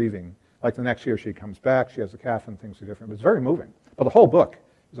she's grieving. Like the next year she comes back, she has a calf, and things are different. But it's very moving. But the whole book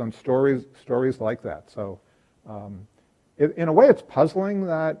is on stories like that. So in a way, it's puzzling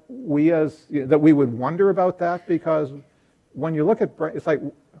that we would wonder about that, because when you look at, it's like,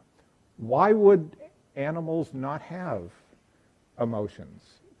 why would animals not have emotions?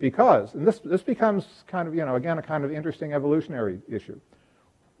 Because, and this becomes kind of, again, a kind of interesting evolutionary issue.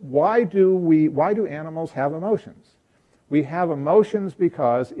 Why do animals have emotions? We have emotions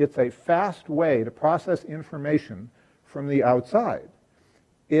because it's a fast way to process information from the outside.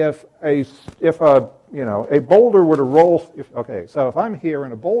 If a boulder were to roll, so if I'm here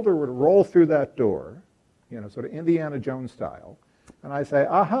and a boulder were to roll through that door, sort of Indiana Jones style, and I say,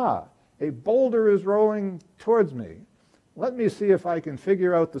 aha, a boulder is rolling towards me. Let me see if I can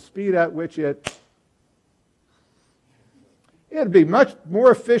figure out the speed at which it'd be much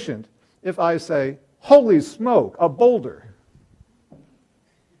more efficient if I say, holy smoke, a boulder.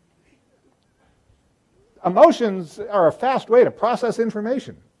 Emotions are a fast way to process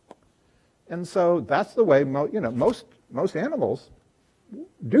information. And so that's the way most animals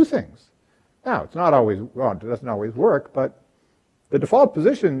do things. Now, it's not always, well, it doesn't always work, but the default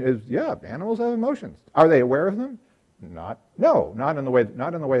position is, yeah, animals have emotions. Are they aware of them? Not in the way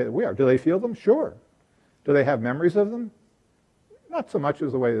that we are. Do they feel them? Sure. Do they have memories of them? Not so much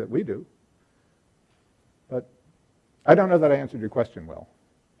as the way that we do. But I don't know that I answered your question well.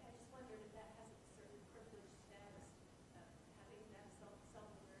 I just wondered if that has a certain privileged status, having that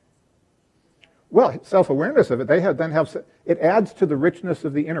self-awareness. Well, self-awareness of it, it adds to the richness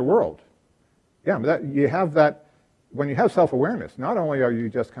of the inner world. Yeah, but you have that, when you have self-awareness, not only are you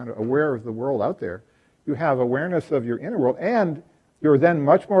just kind of aware of the world out there, you have awareness of your inner world, and you're then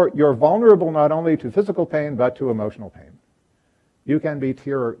you're vulnerable not only to physical pain, but to emotional pain. You can be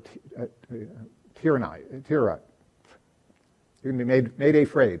tyrannized. You can be made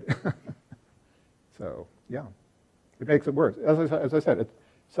afraid. So, yeah, it makes it worse. As I said,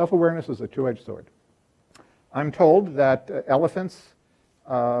 self-awareness is a two-edged sword. I'm told that elephants,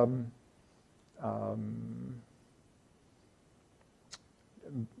 a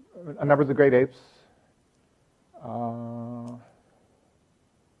number of the great apes,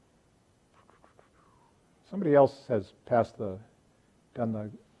 somebody else has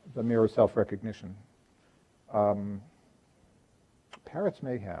done the mirror self-recognition. Parrots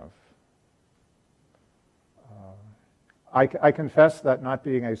may have. I confess that not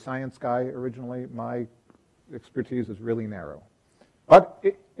being a science guy originally, my expertise is really narrow. But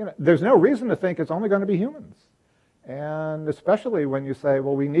there's no reason to think it's only going to be humans. And especially when you say,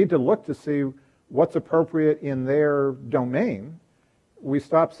 well, we need to look to see what's appropriate in their domain, we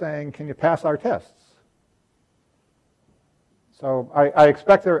stop saying, can you pass our tests? So I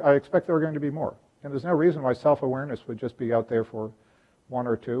expect there are going to be more. And there's no reason why self-awareness would just be out there for one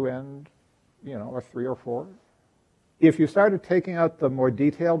or two and, or three or four. If you started taking out the more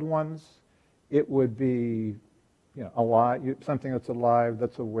detailed ones, it would be, alive, something that's alive,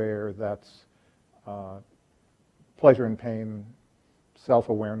 that's aware, that's pleasure and pain,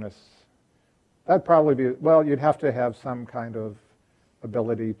 self-awareness. That'd probably be, well, you'd have to have some kind of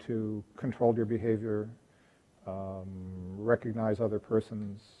ability to control your behavior, recognize other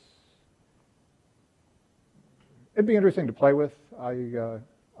persons. It'd be interesting to play with. I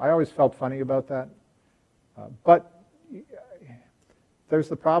always felt funny about that. But there's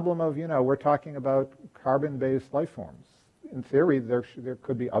the problem of, we're talking about carbon-based life forms. In theory, there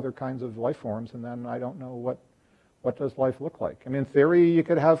could be other kinds of life forms, and then I don't know what does life look like. I mean, in theory, you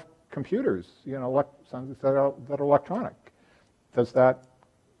could have computers, something that are electronic.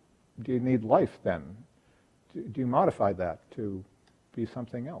 Do you need life then? Do you modify that to be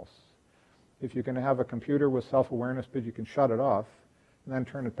something else? If you're going to have a computer with self-awareness, but you can shut it off and then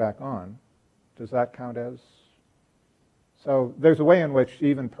turn it back on, does that count as? So there's a way in which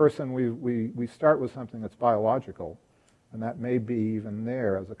even we start with something that's biological, and that may be even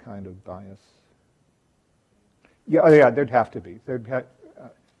there as a kind of bias. Yeah, there'd have to be.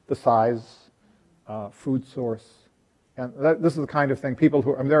 The size, food source, and this is the kind of thing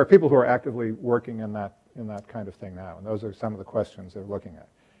there are people who are actively working in that kind of thing now, and those are some of the questions they're looking at.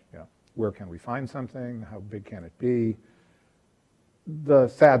 Where can we find something? How big can it be? The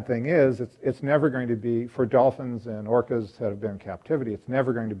sad thing is, it's never going to be, for dolphins and orcas that have been in captivity, it's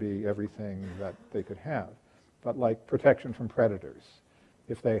never going to be everything that they could have. But like protection from predators,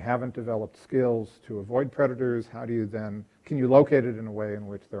 if they haven't developed skills to avoid predators, how do you then, can you locate it in a way in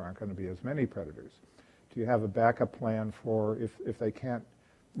which there aren't going to be as many predators? Do you have a backup plan for if they can't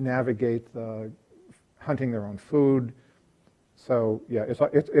navigate the hunting their own food? So yeah,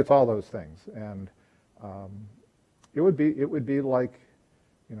 it's all those things, and it would be like,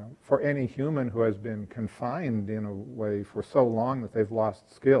 for any human who has been confined in a way for so long that they've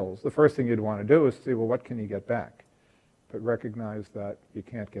lost skills, the first thing you'd want to do is see, well, what can you get back? But recognize that you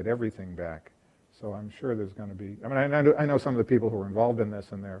can't get everything back. So I'm sure there's going to be. I mean, I know some of the people who are involved in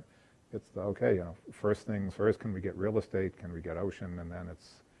this, and it's the, okay, you know, first things first, can we get real estate, can we get ocean, and then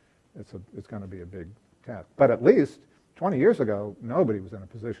it's going to be a big task. But at least 20 years ago, nobody was in a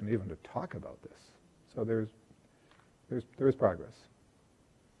position even to talk about this. So there's progress.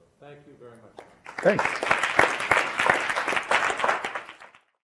 Thank you very much. Thanks.